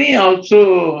enemy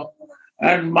also,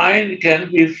 and mind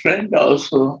can be friend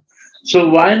also. So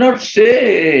why not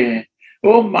say,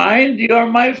 oh mind, you are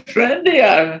my friend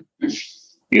here.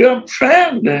 You are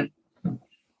friend.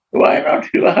 Why not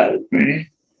you help me?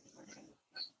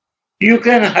 You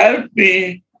can help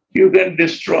me, you can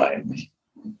destroy me.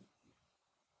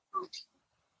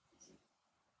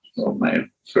 Oh my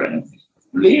friend,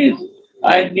 please,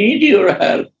 I need your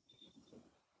help.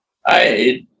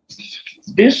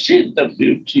 This is the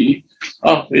beauty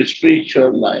of a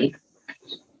spiritual life.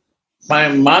 My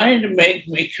mind makes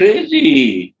me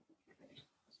crazy.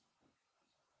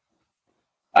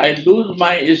 I lose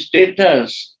my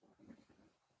status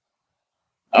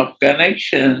of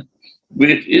connection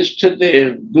with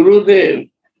Ishtadev, Gurudev,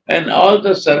 and all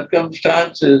the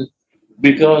circumstances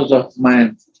because of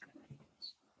my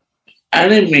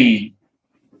enemy.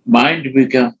 Mind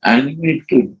becomes enemy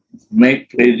to make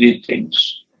crazy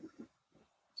things.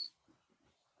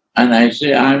 And I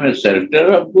say, I am a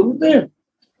servitor of Gurudev.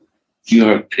 You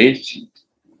are crazy.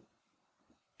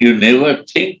 You never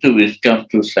think to come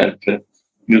to servitor.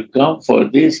 You come for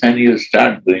this and you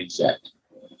start doing that.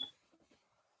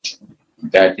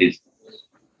 That is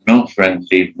no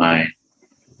friendly mind.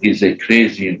 It's a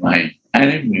crazy mind,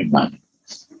 enemy mind.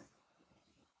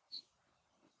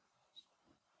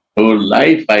 Whole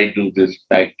life I do this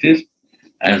practice,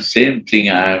 and same thing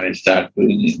I have start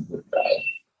doing in the life.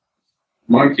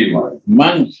 Monkey mind.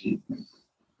 Monkey.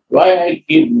 Why I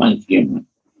keep monkey mind?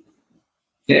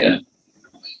 Yeah.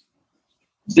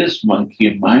 This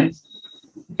monkey mind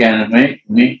can make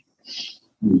me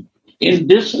in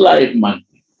this life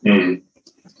monkey.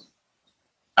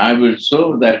 I will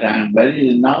show that I am very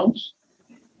renounced.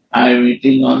 I am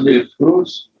eating only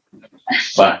fruits,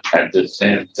 but at the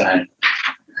same time,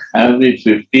 every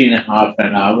 15 half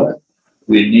an hour,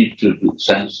 we need to do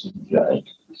sense enjoy.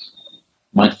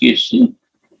 Monkey see.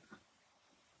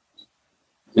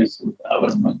 This is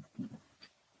our monkey.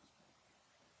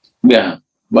 Yeah,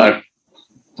 but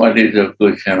what is the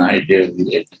question I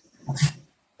deviate?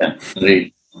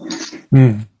 Read.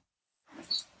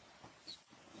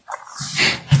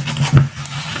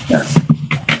 Yeah.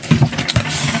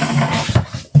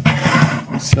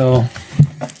 So,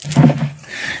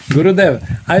 Gurudev,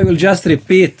 I will just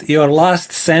repeat your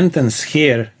last sentence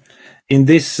here in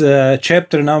this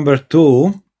chapter number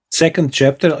 2, second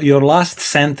chapter. Your last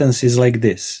sentence is like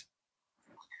this.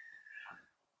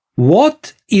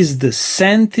 What is the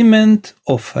sentiment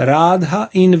of Radha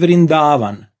in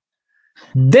Vrindavan?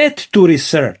 That to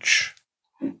research.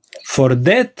 For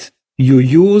that you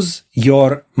use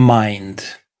your mind.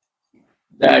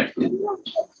 That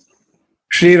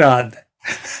Shri Radha.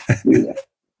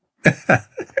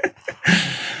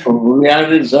 we are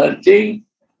researching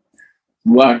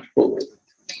what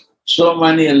so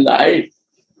many life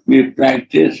we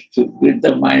practice with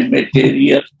the mind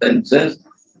material senses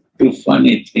to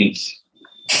funny things.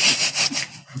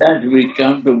 That we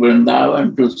come to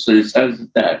Vrindavan to research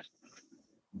that.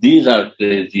 These are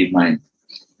crazy minds.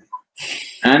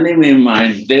 Enemy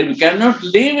mind. They cannot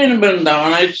live in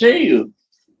Vrindavan, I say you.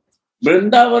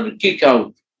 Vrindavan kick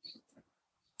out.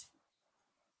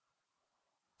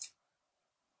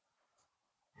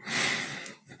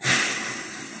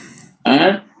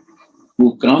 And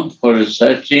who come for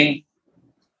researching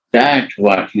that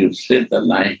what you said the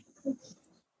line.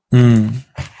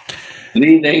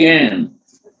 Read again.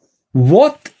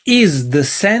 What is the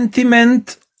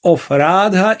sentiment of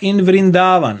Radha in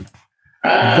Vrindavan.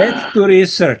 That to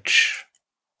research.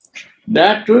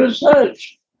 That to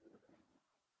research.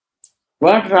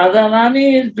 What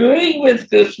Radharani is doing with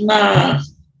Krishna.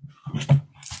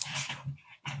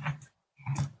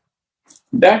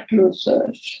 That to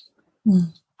research.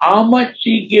 How much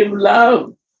she give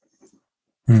love.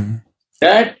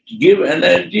 That give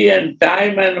energy and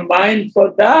time and mind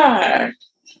for that.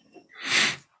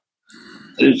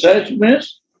 Research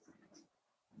means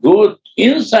go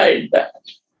inside that.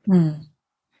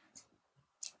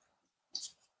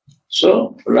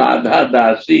 So Radha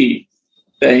Dasi,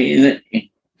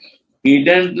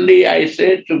 evidently I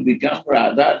say to become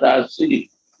Radha Dasi.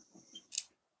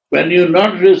 When you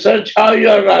not research how you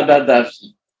are Radha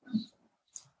Dasi,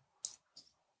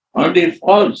 only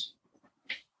false.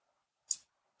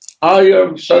 How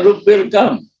your Sarup will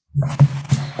come.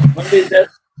 Only that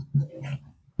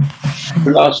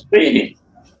philosophy.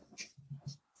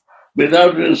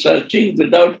 Without researching,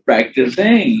 without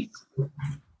practicing,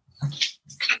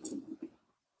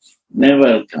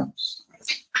 never comes.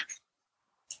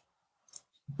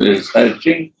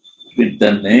 Researching with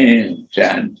the name,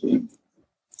 chanting,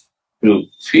 to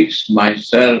fix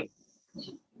myself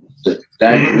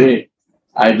that way,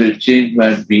 I will change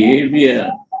my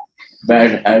behavior,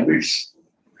 bad habits.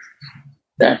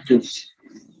 That is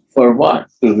for what?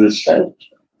 To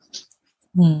research.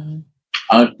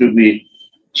 How to be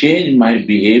change my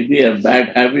behavior,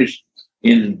 bad habits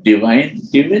in divine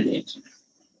divinity.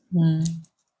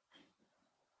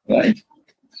 Right?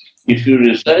 If you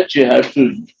research, you have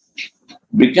to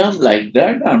become like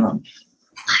that or not?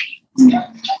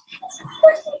 Yeah.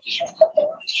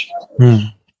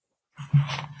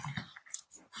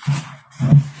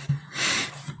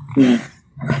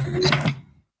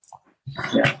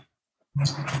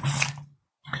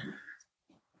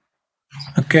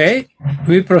 Okay,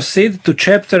 we proceed to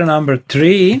chapter number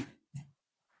 3.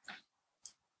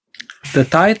 The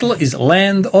title is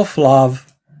Land of Love.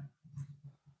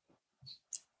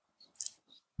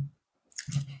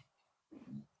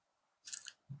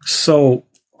 So,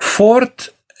 4th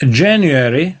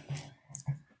January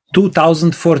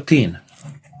 2014.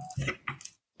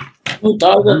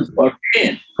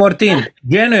 2014. 14.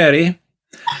 January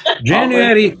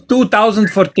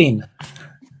 2014.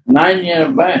 9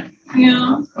 years back.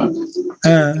 Yeah.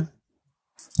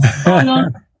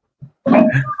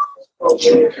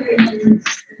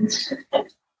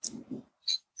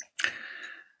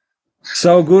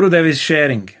 So Gurudev is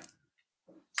sharing.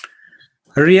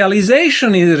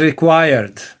 Realization is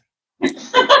required.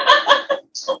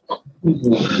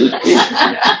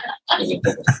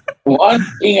 One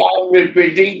thing I'm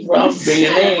repeating from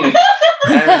beginning,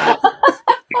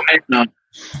 right now,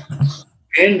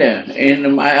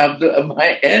 in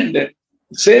my end,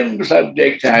 same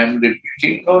subject I am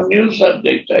repeating, no new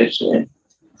subject I say.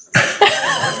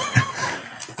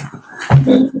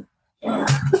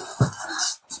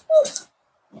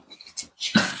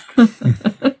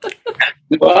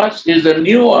 Because is the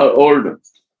new or old?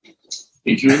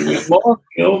 It will be more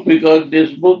new because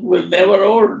this book will never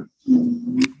old.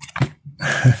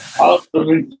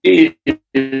 Authority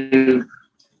is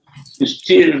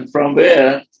still from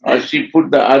where, or she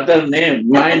put the other name,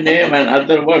 my name and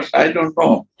other words, I don't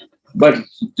know. But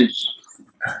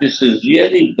this is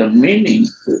really the meaning.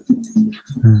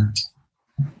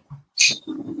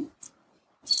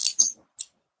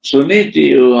 Suniti,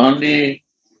 you only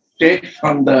take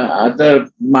from the other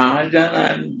Mahajana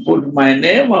and put my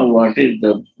name, or what is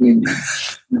the meaning?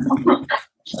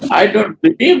 I don't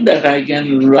believe that I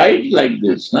can write like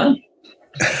this, huh?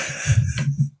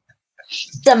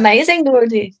 It's amazing,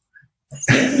 Guruji.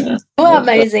 Yeah. Oh,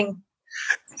 amazing.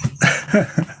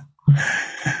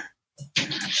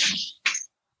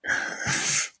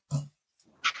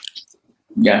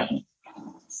 Yeah.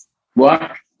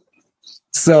 What?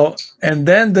 So, and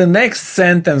then the next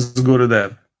sentence,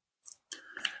 Gurudev.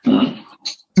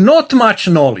 Not much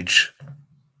knowledge.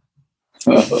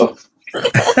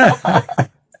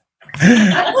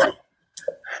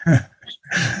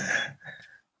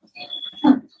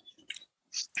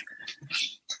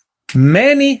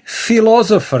 Many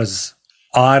philosophers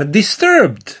are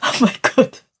disturbed. Oh my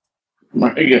God.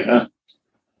 My God.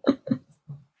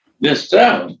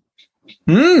 Disturbed.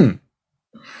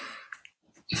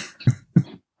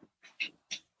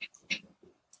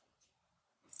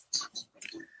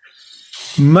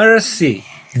 Mercy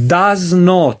does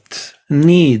not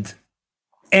need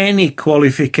any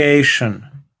qualification.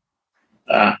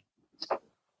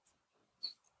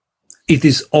 It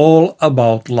is all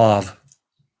about love.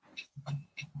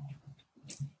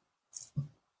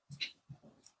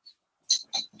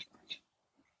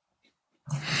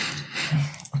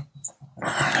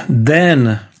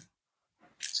 Then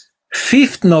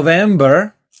 5th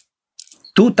November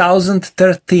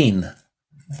 2013,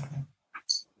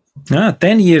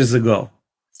 10 years ago.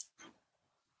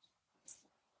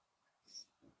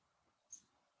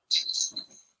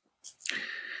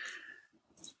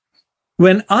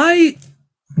 When I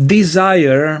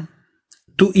desire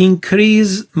to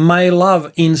increase my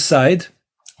love inside,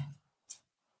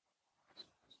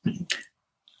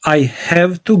 I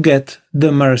have to get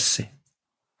the mercy.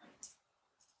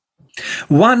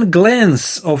 One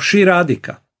glance of Sri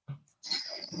Radhika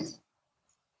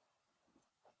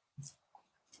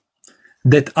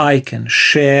that I can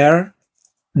share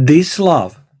this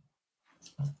love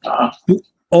to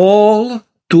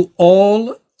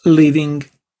all living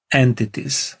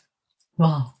entities.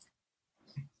 Wow.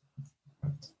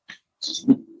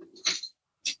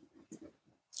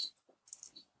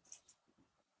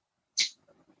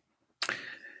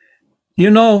 You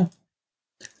know,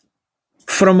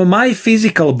 from my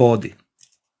physical body,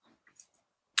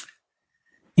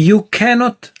 you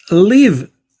cannot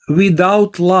live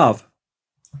without love.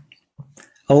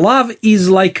 Love is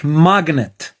like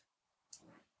magnet.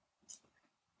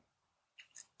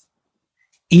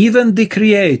 Even the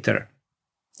Creator,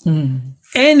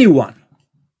 anyone,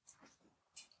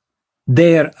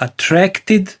 they are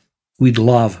attracted with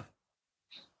love.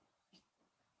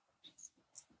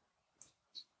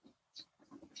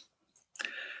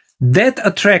 That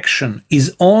attraction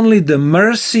is only the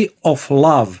mercy of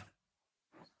love.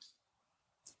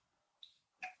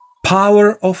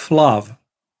 Power of love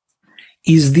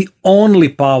is the only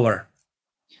power,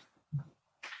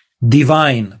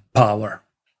 divine power.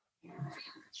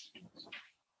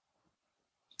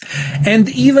 And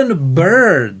even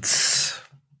birds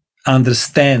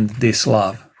understand this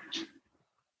love.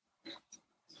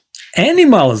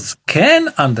 Animals can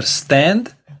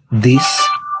understand this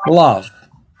love.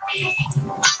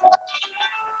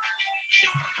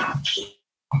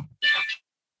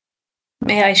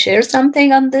 May I share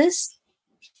something on this?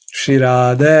 Shri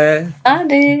Radha.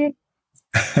 Radha.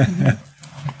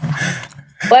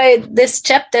 Why this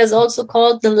chapter is also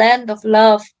called the land of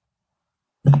love.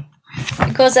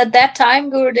 Because at that time,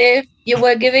 Gurudev, you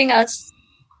were giving us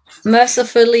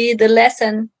mercifully the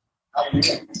lesson.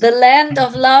 The land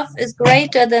of love is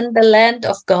greater than the land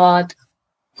of God.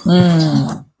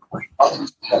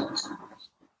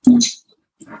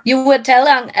 You were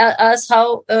telling us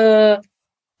how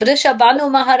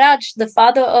Vrishabhanu Maharaj, the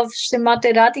father of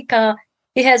Srimati Radhika,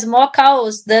 he has more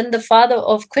cows than the father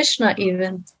of Krishna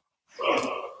even.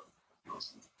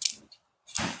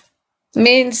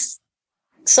 Means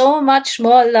so much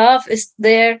more love is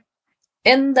there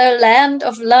in the land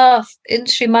of love, in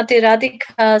Srimati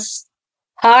Radhika's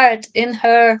heart, in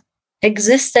her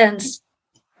existence,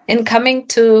 in coming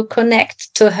to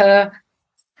connect to her.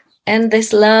 And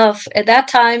this love, at that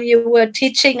time you were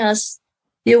teaching us,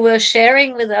 you were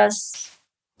sharing with us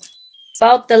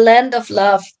about the land of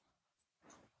love.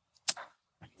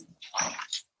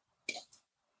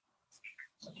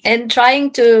 And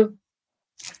trying to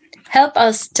help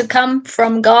us to come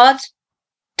from God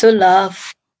to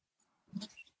love.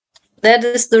 That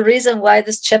is the reason why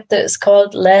this chapter is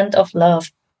called Land of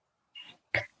Love.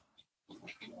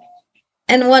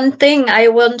 And one thing I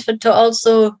wanted to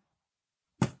also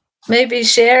maybe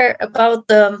share about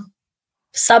the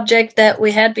subject that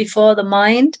we had before, the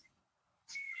mind.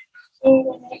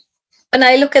 When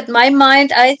I look at my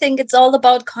mind, I think it's all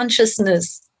about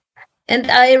consciousness.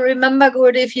 And I remember,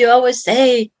 Gurudev, you always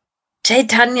say,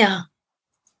 Chaitanya.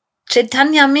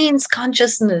 Chaitanya means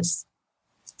consciousness.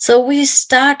 So we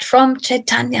start from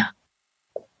Chaitanya.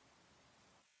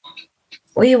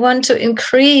 We want to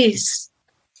increase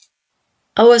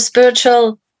our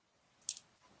spiritual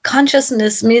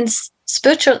consciousness, means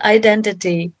spiritual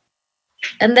identity.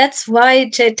 And that's why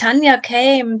Chaitanya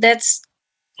came. That's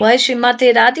why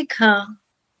Srimati Radhika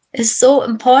is so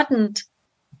important.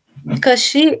 Because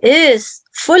she is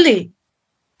fully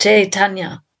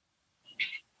Chaitanya.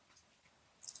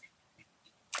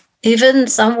 Even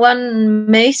someone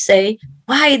may say,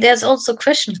 why, there's also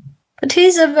Krishna. But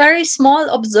he's a very small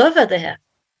observer there.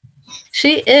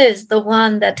 She is the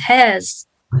one that has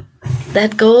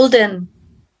that golden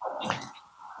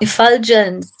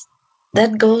effulgence,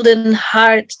 that golden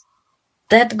heart,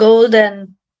 that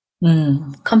golden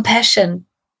compassion.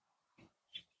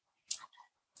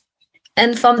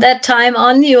 And from that time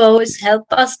on, you always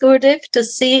help us, Gurudev, to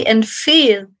see and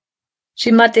feel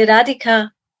Srimati Radhika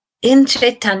in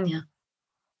Chaitanya.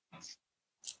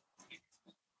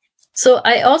 So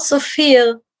I also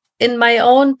feel in my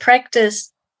own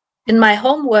practice, in my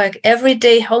homework,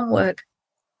 everyday homework,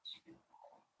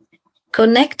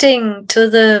 connecting to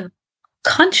the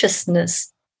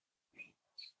consciousness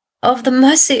of the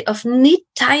mercy of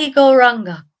Nittai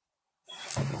Gauranga.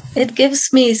 It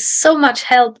gives me so much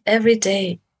help every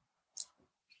day.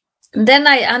 And then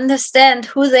I understand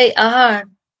who they are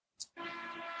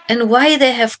and why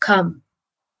they have come.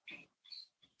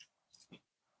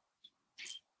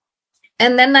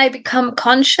 And then I become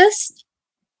conscious,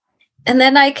 and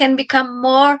then I can become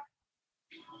more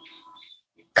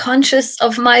conscious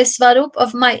of my Svarup,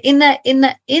 of my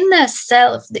inner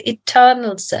self, the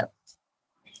eternal self.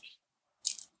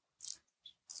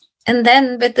 And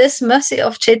then with this mercy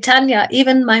of Chaitanya,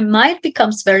 even my mind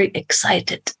becomes very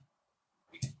excited.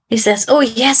 He says, oh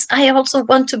yes, I also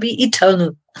want to be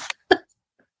eternal.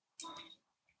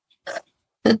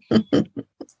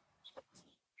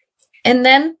 And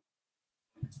then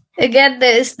again,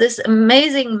 there is this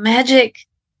amazing magic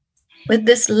with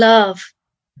this love.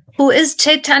 Who is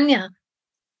Chaitanya?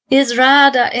 He is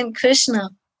Radha and Krishna.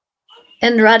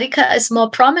 And Radhika is more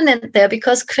prominent there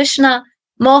because Krishna,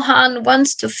 Mohan,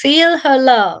 wants to feel her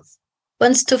love,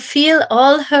 wants to feel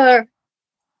all her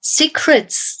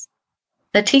secrets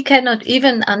that he cannot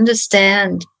even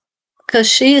understand, because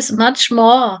she is much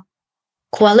more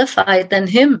qualified than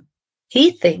him,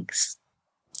 he thinks.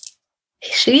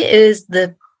 She is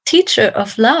the teacher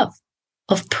of love,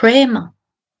 of prema.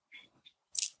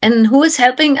 And who is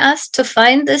helping us to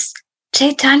find this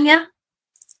Chaitanya?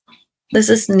 This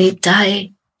is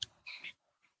Nittai.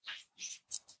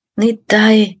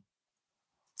 Nittai.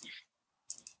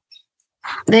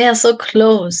 They are so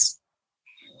close.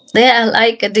 They are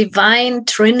like a divine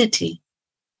trinity.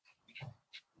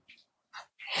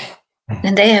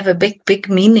 And they have a big, big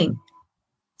meaning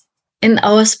in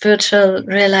our spiritual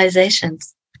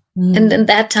realizations. And in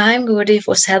that time, Gurudev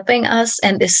was helping us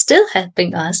and is still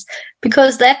helping us,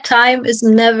 because that time is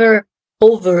never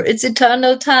over. It's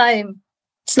eternal time.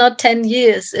 It's not 10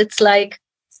 years. It's like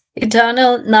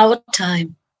eternal now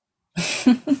time.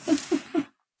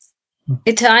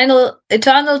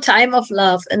 Eternal time of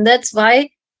love. And that's why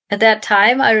at that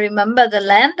time, I remember the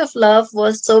land of love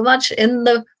was so much in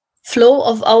the flow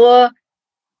of our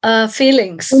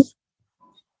feelings.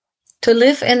 To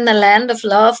live in the land of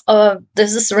love,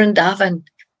 this is Vrindavan.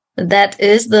 That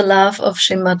is the love of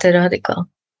Srimati Radhika.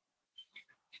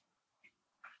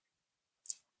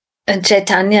 And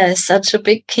Chaitanya is such a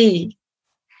big key.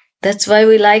 That's why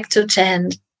we like to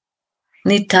chant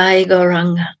Nittai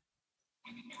Gauranga.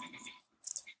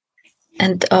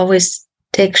 And always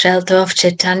take shelter of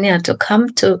Chaitanya to come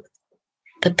to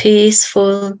the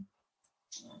peaceful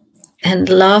and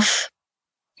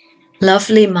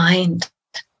lovely mind.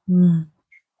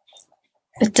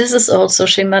 This is also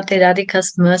Srimati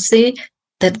Radhika's mercy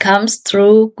that comes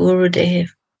through Gurudev,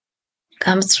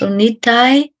 comes through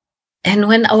Nittai. And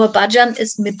when our bhajan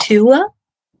is mature,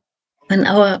 when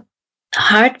our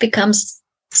heart becomes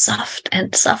soft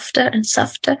and softer and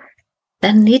softer,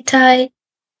 then Nittai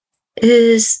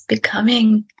is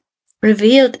becoming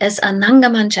revealed as Ananga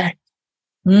Manjari.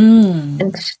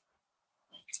 And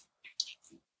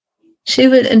she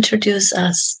will introduce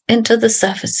us into the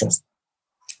surfaces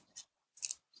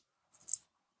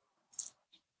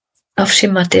of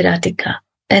Srimati Radhika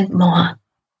and Mohan.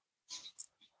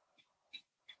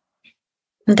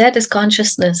 And that is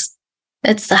consciousness.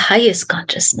 That's the highest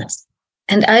consciousness.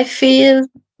 And I feel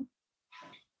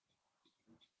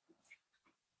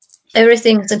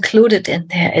everything is included in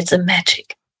there. It's a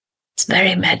magic. It's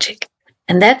very magic.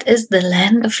 And that is the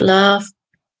land of love,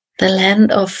 the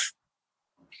land of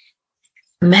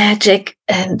magic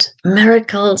and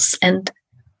miracles and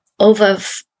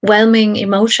overwhelming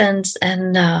emotions.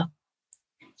 And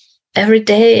every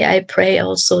day I pray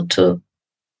also to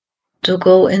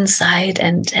go inside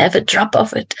and have a drop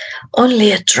of it,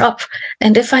 only a drop.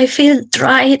 And if I feel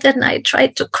dry, then I try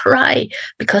to cry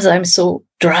because I'm so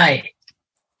dry.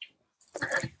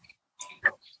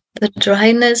 The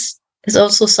dryness is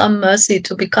also some mercy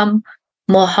to become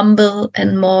more humble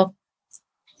and more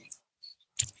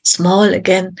small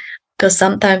again, because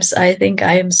sometimes I think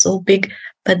I am so big,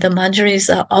 but the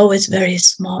manjaris are always very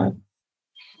small.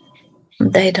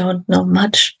 They don't know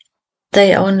much.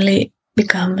 They only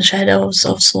become shadows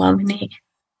of Swamini,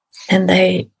 and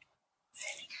they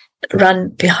run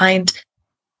behind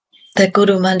the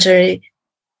Guru Manjari,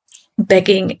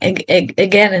 begging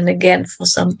again and again for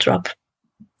some drop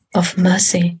of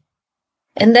mercy.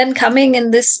 And then coming in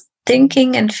this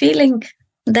thinking and feeling,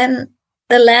 then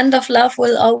the land of love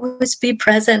will always be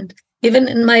present, even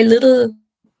in my little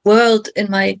world,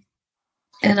 in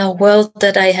a world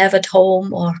that I have at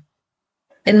home or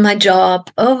in my job,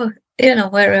 or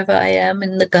wherever I am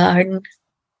in the garden.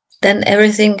 then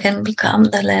everything can become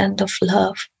the land of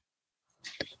love.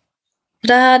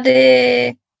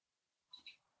 Radhe.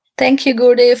 Thank you,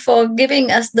 Gurudev, for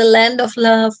giving us the land of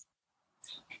love.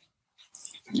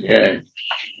 Yes.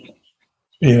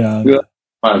 Yeah. You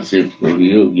are merciful,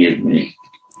 you give me.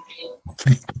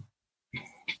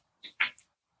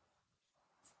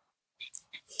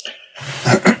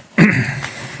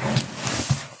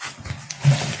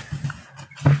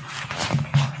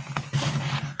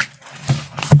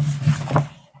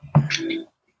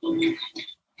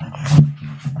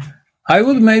 I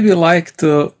would maybe like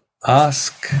to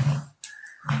ask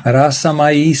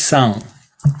Rasamai-san,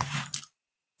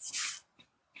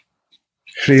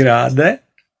 Shri Radhe?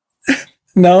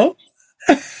 No?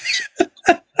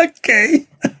 Okay.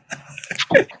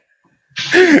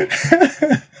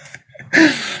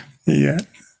 Yeah.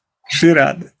 Shri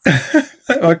Radhe.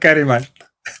 わかりまし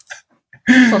た。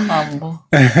So humble.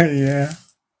 Yeah.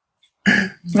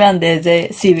 One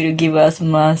day she will give us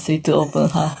mercy to open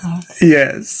her heart.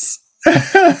 Yes.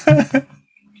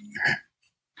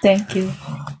 Thank you.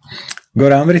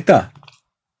 Goramrita.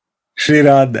 Shri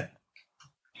Radhe.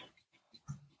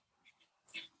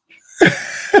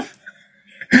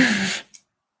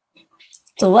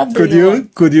 So what do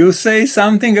Could you say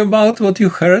something about what you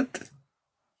heard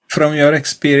from your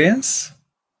experience?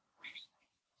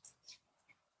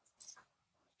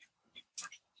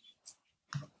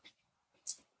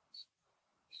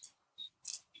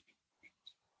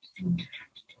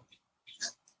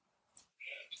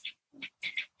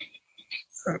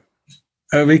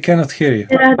 We cannot hear you.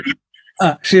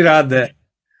 Shri Radhe.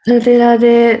 ラデラ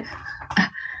で、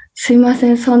すいま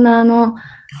せん、そんな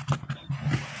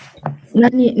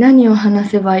何を話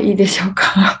せばいいでしょう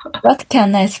か What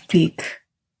can I speak?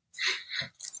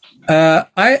 I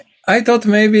thought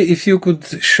maybe if you could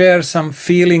share some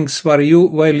feelings while you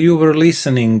were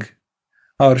listening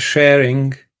or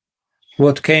sharing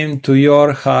what came to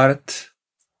your heart.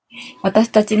 私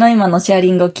たちの今のシェア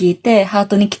リングを聞いて、ハー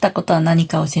トに来たことは何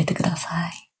か教えてくださ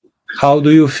い。How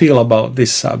do you feel about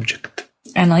this subject?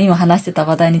 今話してた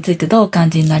話題についてどうお感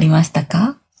じになりました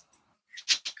か？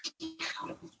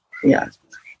いや、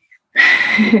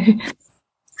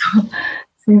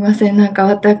すみません、なんか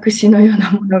私のよう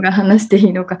なものが話してい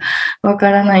いのかわ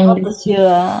からないんです。私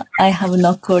は I have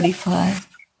not qualified.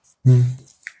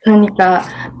 何か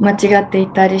間違ってい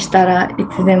たりしたらい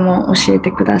つでも教え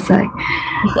てください。If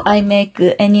I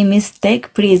make any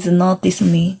mistake, please notice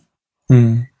me.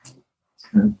 今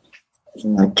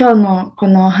日のこ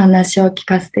のお話を聞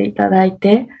かせていただい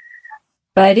て、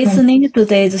By listening to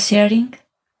today's sharing,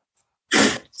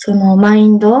 そのマイ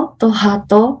ンドとハー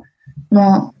ト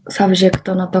のサブジェク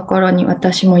トのところに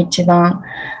私も一番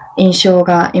印象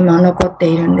が今残って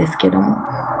いるんですけども。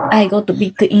I got a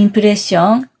big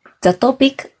impression, the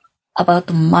topic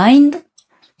about mind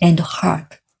and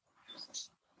heart.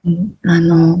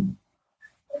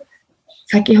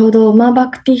 先ほどマーバ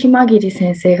クティ・ヒマギリ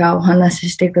先生がお話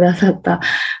ししてくださった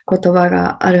言葉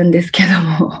があるんですけど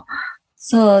も。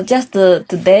So just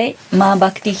today, Ma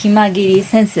Bhakti Himagiri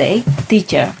Sensei,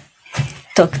 teacher,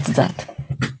 talked that.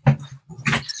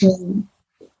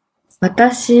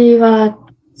 私は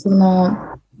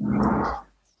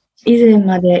以前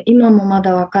まで今もま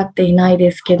だ分かっていない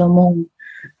ですけども、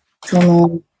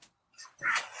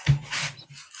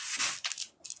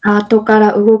ハートか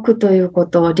ら動くというこ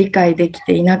とを理解でき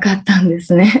ていなかったんで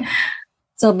すね。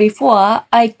So before,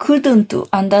 I couldn't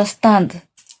understand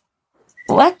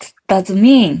what does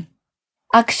mean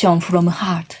action from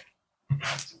heart.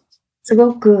 す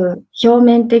ごく表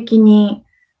面的に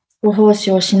ご奉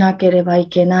仕をしなければい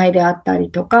けないであった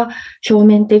りとか、表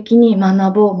面的に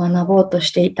学ぼうと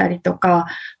していたりとか、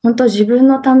本当自分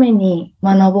のために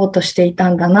学ぼうとしていた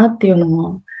んだなっていうの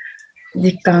も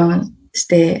実感し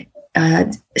て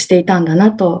いたんだ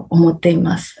なと思ってい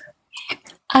ます。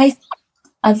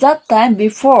At that time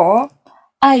before,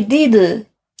 I did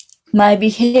my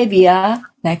behavior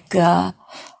like I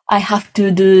have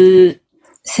to do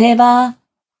seva,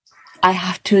 I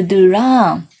have to do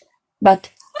run,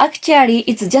 but actually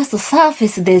it's just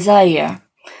surface desire.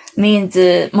 Means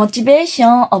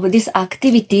motivation of this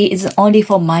activity is only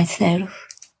for myself.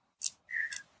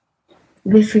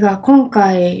 ですが今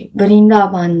回ブリンダ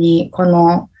ーバンにこ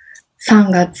の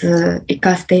3月行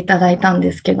かせていただいたん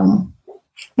ですけども。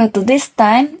But this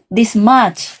time, this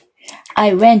March,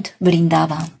 I went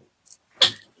Vrindavan.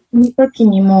 その時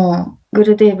にもグ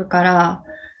ルデーブから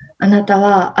あなた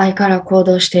は愛から行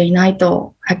動していない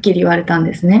とはっきり言われたん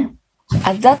ですね。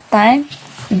At that time,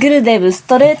 Gurudev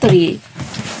straightly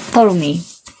told me,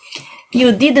 you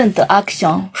didn't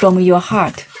action from your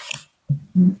heart.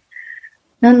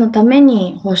 何のため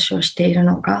に奉仕をしている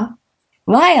のか。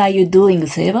Why are you doing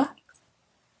seva?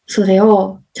 それ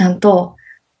をちゃんと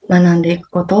学んでいく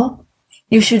こと。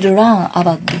You should learn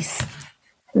about this.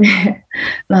 で、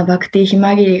バクティヒ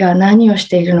マギリが何をし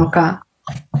ているのか、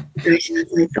理解しなさ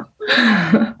いと。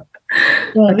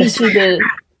You should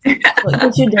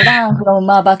learn from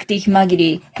Bhakti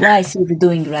Himagiri why she's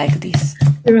doing like this.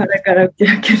 今だから打ち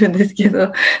明けるんですけ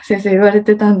ど、先生言われ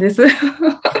てたんです。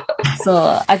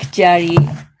So actually,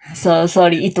 so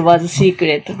sorry, it was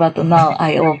secret, but now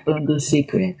I opened the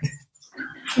secret.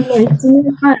 もう1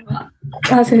年前は、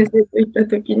先生と言った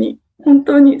ときに、本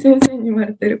当に先生に言わ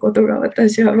れていることが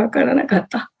私は分からなかっ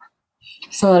た。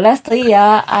So last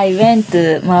year, I went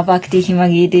to Bhakti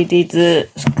Himagiri's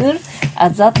school.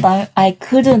 At that time, I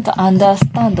couldn't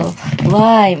understand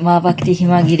why Bhakti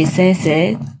Himagiri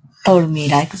sensei told me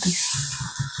like this.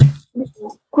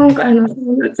 今回の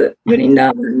3月、ブリン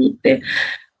ダーバンに行って、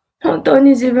本当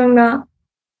に自分が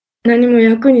何も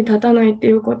役に立たないって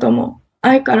いうことも、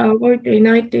愛から動いてい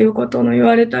ないっていうことの言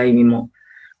われた意味も、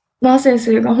先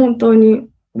生が本当に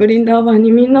ブリンダーバン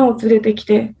にみんなを連れてき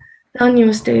て何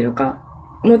をしているか、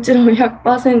もちろん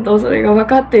 100% それが分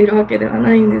かっているわけでは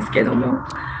ないんですけども、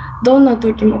どんな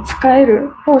時も使え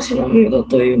る奉仕のムード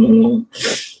というものを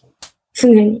常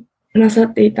になさ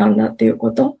っていたんだっていうこ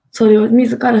と、それを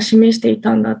自ら示してい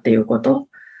たんだっていうこと、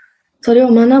それ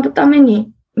を学ぶため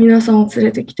に皆さんを連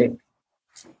れて行っ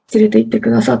てく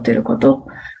ださっていること、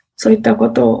そういったこ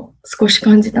とを少し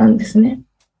感じたんですね。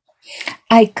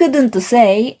I couldn't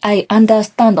say I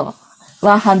understand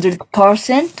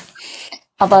 100%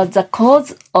 about the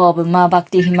cause of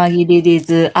Bhakti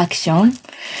Himagiri's action,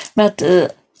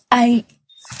 but I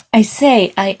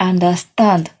say I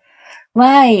understand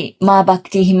why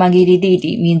Bhakti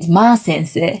Himagiri means Ma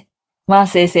Sensei. Ma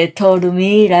Sensei told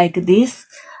me like this,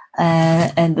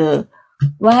 and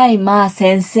why Ma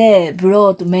Sensei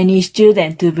brought many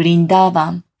students to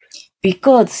Vrindavan,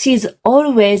 because she's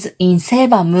always in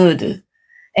seva mood,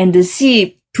 and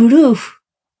she proves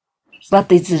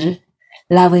what is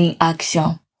love in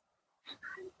action.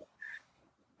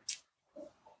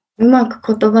 うま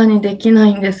く言葉にできな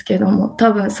いんですけども、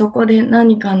多分そこで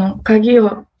何かの鍵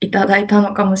をいただいた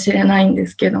のかもしれないんで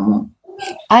すけども。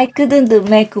I couldn't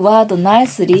make word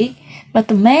nicely, but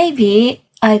maybe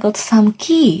I got some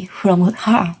key from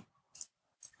her.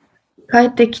 帰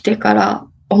ってきてから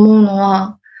思うの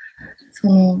は、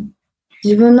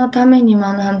自分のために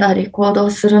学んだり行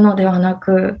動するのではな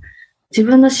く、自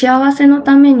分の幸せの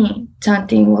ためにチャン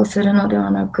ティングをするのでは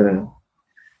なく。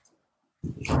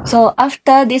So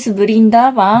after this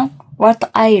Vrindavan, what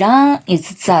I learned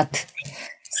is that,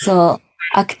 so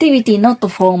activity not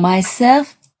for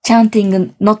myself,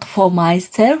 chanting not for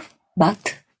myself, but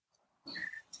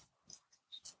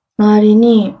周り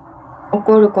に起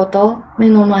こること、目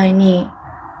の前に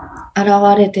現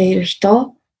れている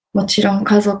人、もちろん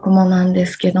家族もなんで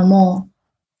すけども、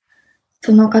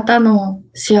その方の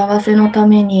幸せのた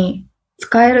めに、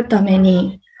使えるため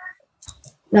に、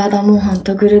ラーダモーハン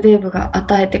とグルデーブが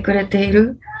与えてくれてい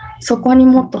る、そこに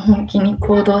もっと本気に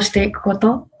行動していくこ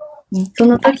と。そ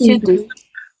の時に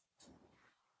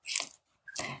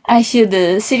I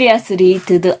should seriously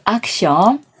to the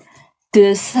action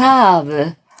to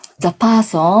serve the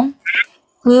person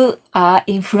who are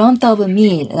in front of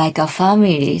me like a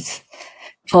families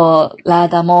for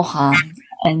Radha Mohan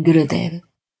and Gurudev.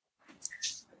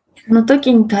 その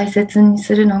時に大切に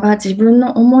するのが自分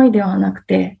の思いではなく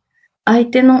て、相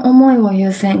手の思いを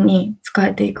優先に使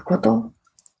えていくこと。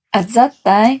At that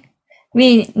time,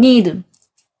 we need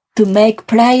to make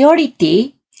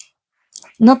priority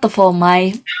not for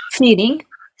my feeling,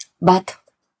 but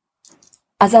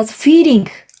others' feeling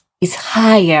is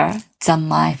higher than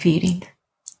my feeling.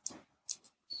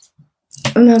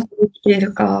 うまくできてい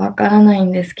るかはわからない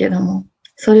んですけども、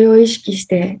それを意識し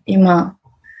て今、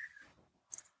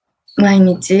毎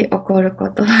日起こるこ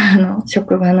と、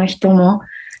職場の人も、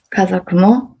家族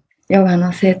も、ヨガ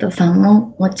の生徒さん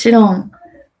も、もちろん、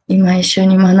今一緒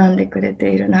に学んでくれ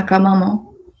ている仲間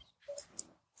も、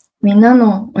みんな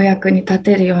のお役に立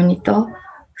てるようにと、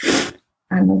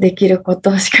できるこ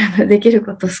と少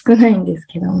ないんです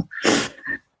けども、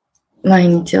毎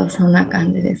日をそんな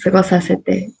感じで過ごさせ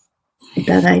てい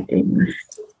ただいています。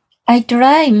I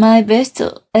try my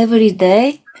best every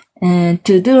day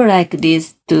to do like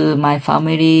this to my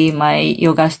family, my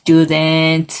yoga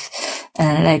students,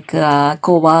 like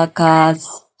co-workers.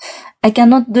 I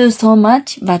cannot do so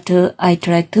much, but I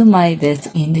try to my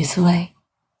best in this way.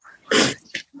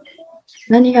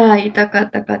 何が言いたか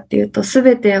ったかっていうと、す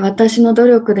べて私の努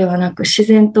力ではなく自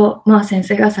然と、先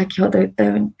生が先ほど言った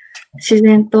ように、自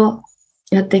然と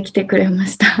やってきてくれま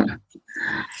した。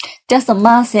Just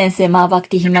Ma Sensei, Ma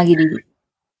Bhakti Himagiri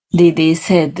Didi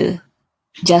said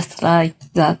just like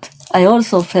that. I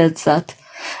also felt that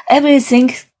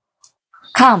everything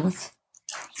comes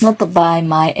not by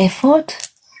my effort,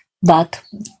 but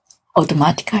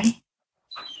automatically.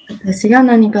 私が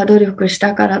何か努力し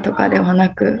たからとかではな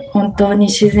く、本当に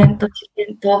自然と。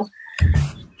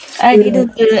I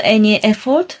didn't do any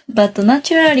effort, but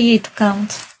naturally it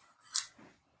comes.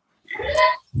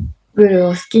 グルを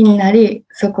好きになり、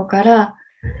そこから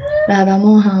ラーダ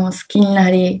モーハンを好きにな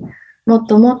り、もっ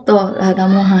ともっとラーダ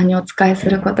モーハンにお仕えす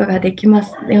ることができま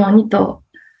すようにと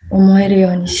思えるよ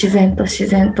うに自然と、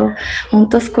ほん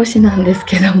と少しなんです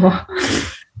けども、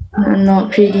何の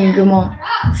フィーリングも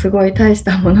すごい大し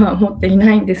たものは持ってい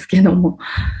ないんですけども、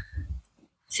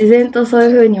自然とそうい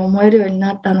うふうに思えるように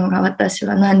なったのが私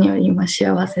は何より今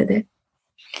幸せで。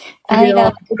I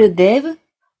love Gurudev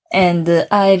and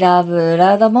I love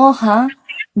Radha Mohan.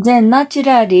 Then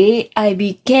naturally I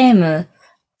became,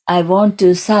 I want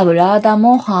to serve Radha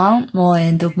Mohan more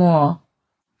and more.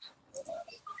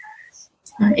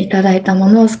 いただいたも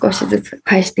のを少しずつ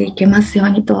返していけますよう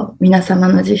にと皆様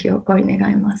の慈悲をこい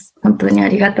願います。本当にあ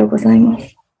りがとうございま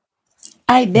す。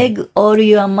I beg all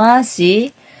your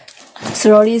mercy.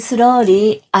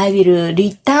 Slowly, I will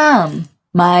return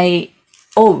my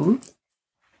all.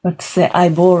 Let's say I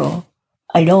borrow.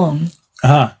 I loan.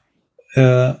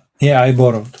 Yeah, I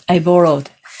borrowed.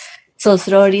 So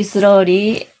slowly,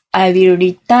 I will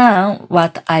return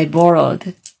what I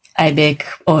borrowed. I beg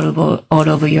all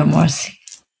of your mercy.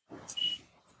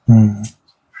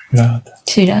 Radha.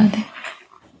 シラーで。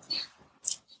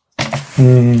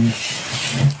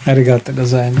ありがとうご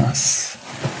ざいます。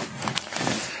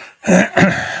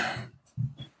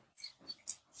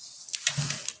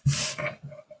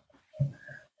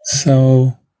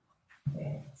So,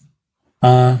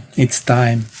 it's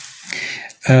time.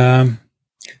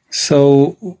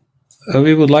 So,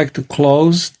 we would like to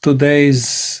close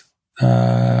today's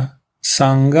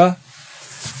Sangha.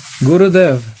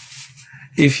 Gurudev,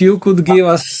 if you could give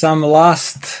us some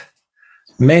last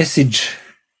message,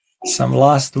 some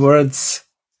last words.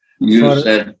 You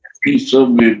said so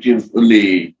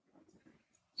beautifully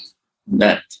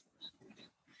that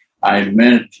I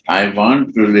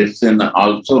want to listen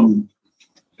also.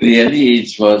 Really,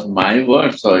 it was my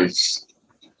words, so it's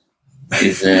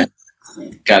a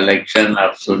collection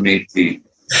of Suniti.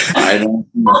 I don't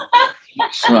know.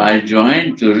 So I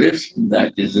joined to listen.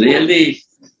 That is really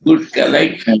good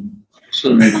collection,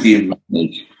 Suniti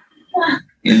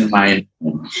in my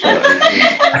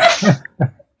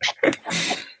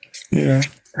Yeah.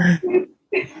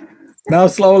 Now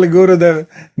slowly, Gurudev,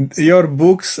 your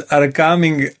books are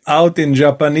coming out in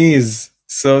Japanese.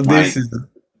 So this is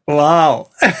wow.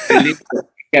 I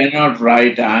cannot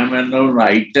write. I am no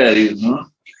writer, you know.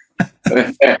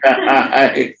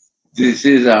 This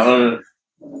is our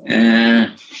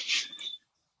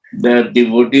the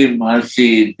devotee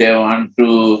mercy. They want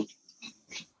to,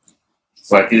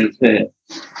 what do you say?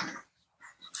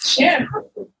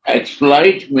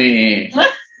 Exploit me,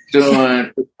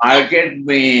 to market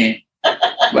me,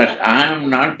 but I am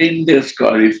not in this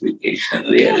qualification,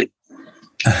 really.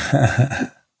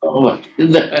 What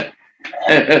is the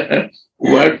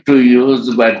word to use,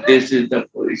 but this is the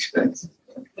position.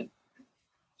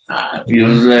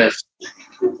 Useless,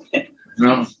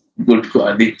 no good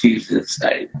qualities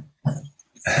inside.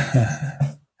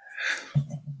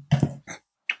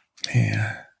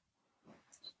 Yeah.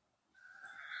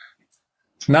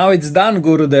 Now it's done,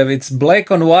 Gurudev. It's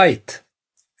black on white.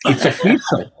 It's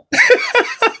official.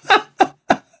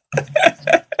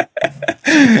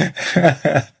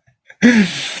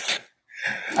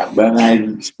 When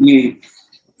I see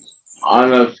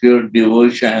all of your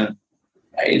devotion,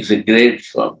 it's great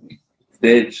for me.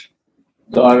 Great.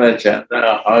 Gaura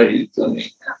Chandra, how he's doing,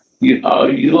 how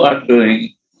you are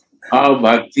doing, how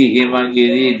Bhakti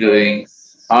Himagiri is doing,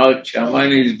 how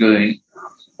Chaman is doing.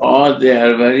 All they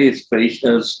are very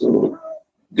special, so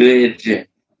great.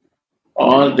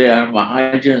 All they are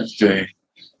Mahajans doing.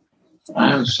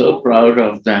 I am so proud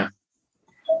of them.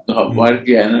 What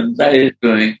Jananda is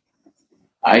doing,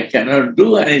 I cannot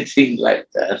do anything like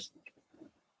that.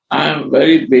 I am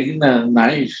very beginner,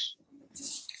 nice.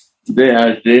 They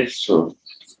are great souls.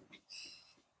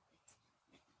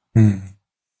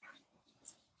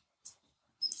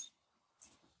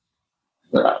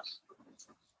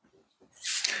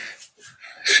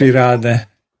 Shri Radha.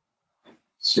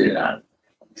 Shri Radha.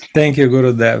 Thank you,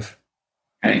 Gurudev.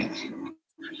 Thank you.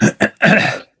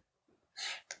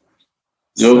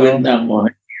 Govinda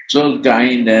Mohan, so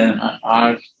kind and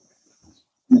heart.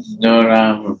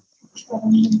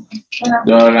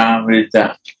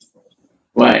 Gauramrita.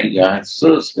 My God,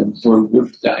 so simple,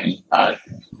 good, kind heart.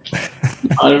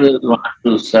 Always want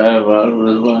to serve,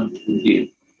 always want to give.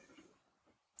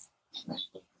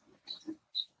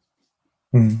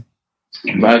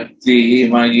 Bhakti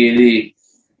Himagiri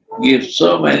gives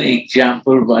so many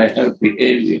examples by her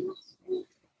behavior.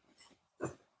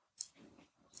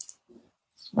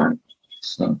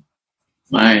 So,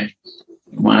 my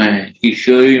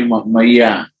Kishori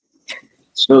Maya,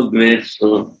 so great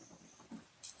soul,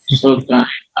 so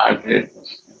kind-hearted,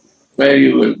 where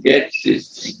you will get these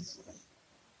things.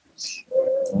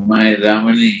 My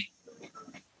Ramani,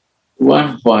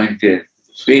 one-pointed,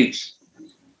 fixed.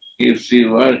 If she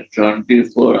works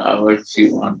 24 hours,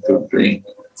 she wants to drink.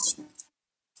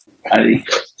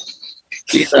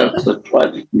 These are the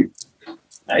qualities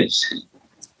I see.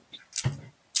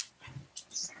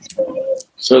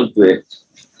 So great.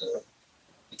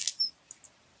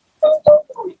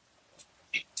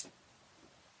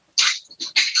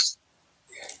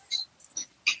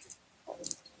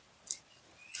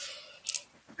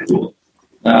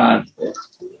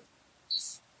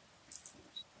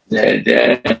 Jai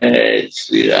Jai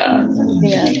Shri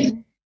Ram.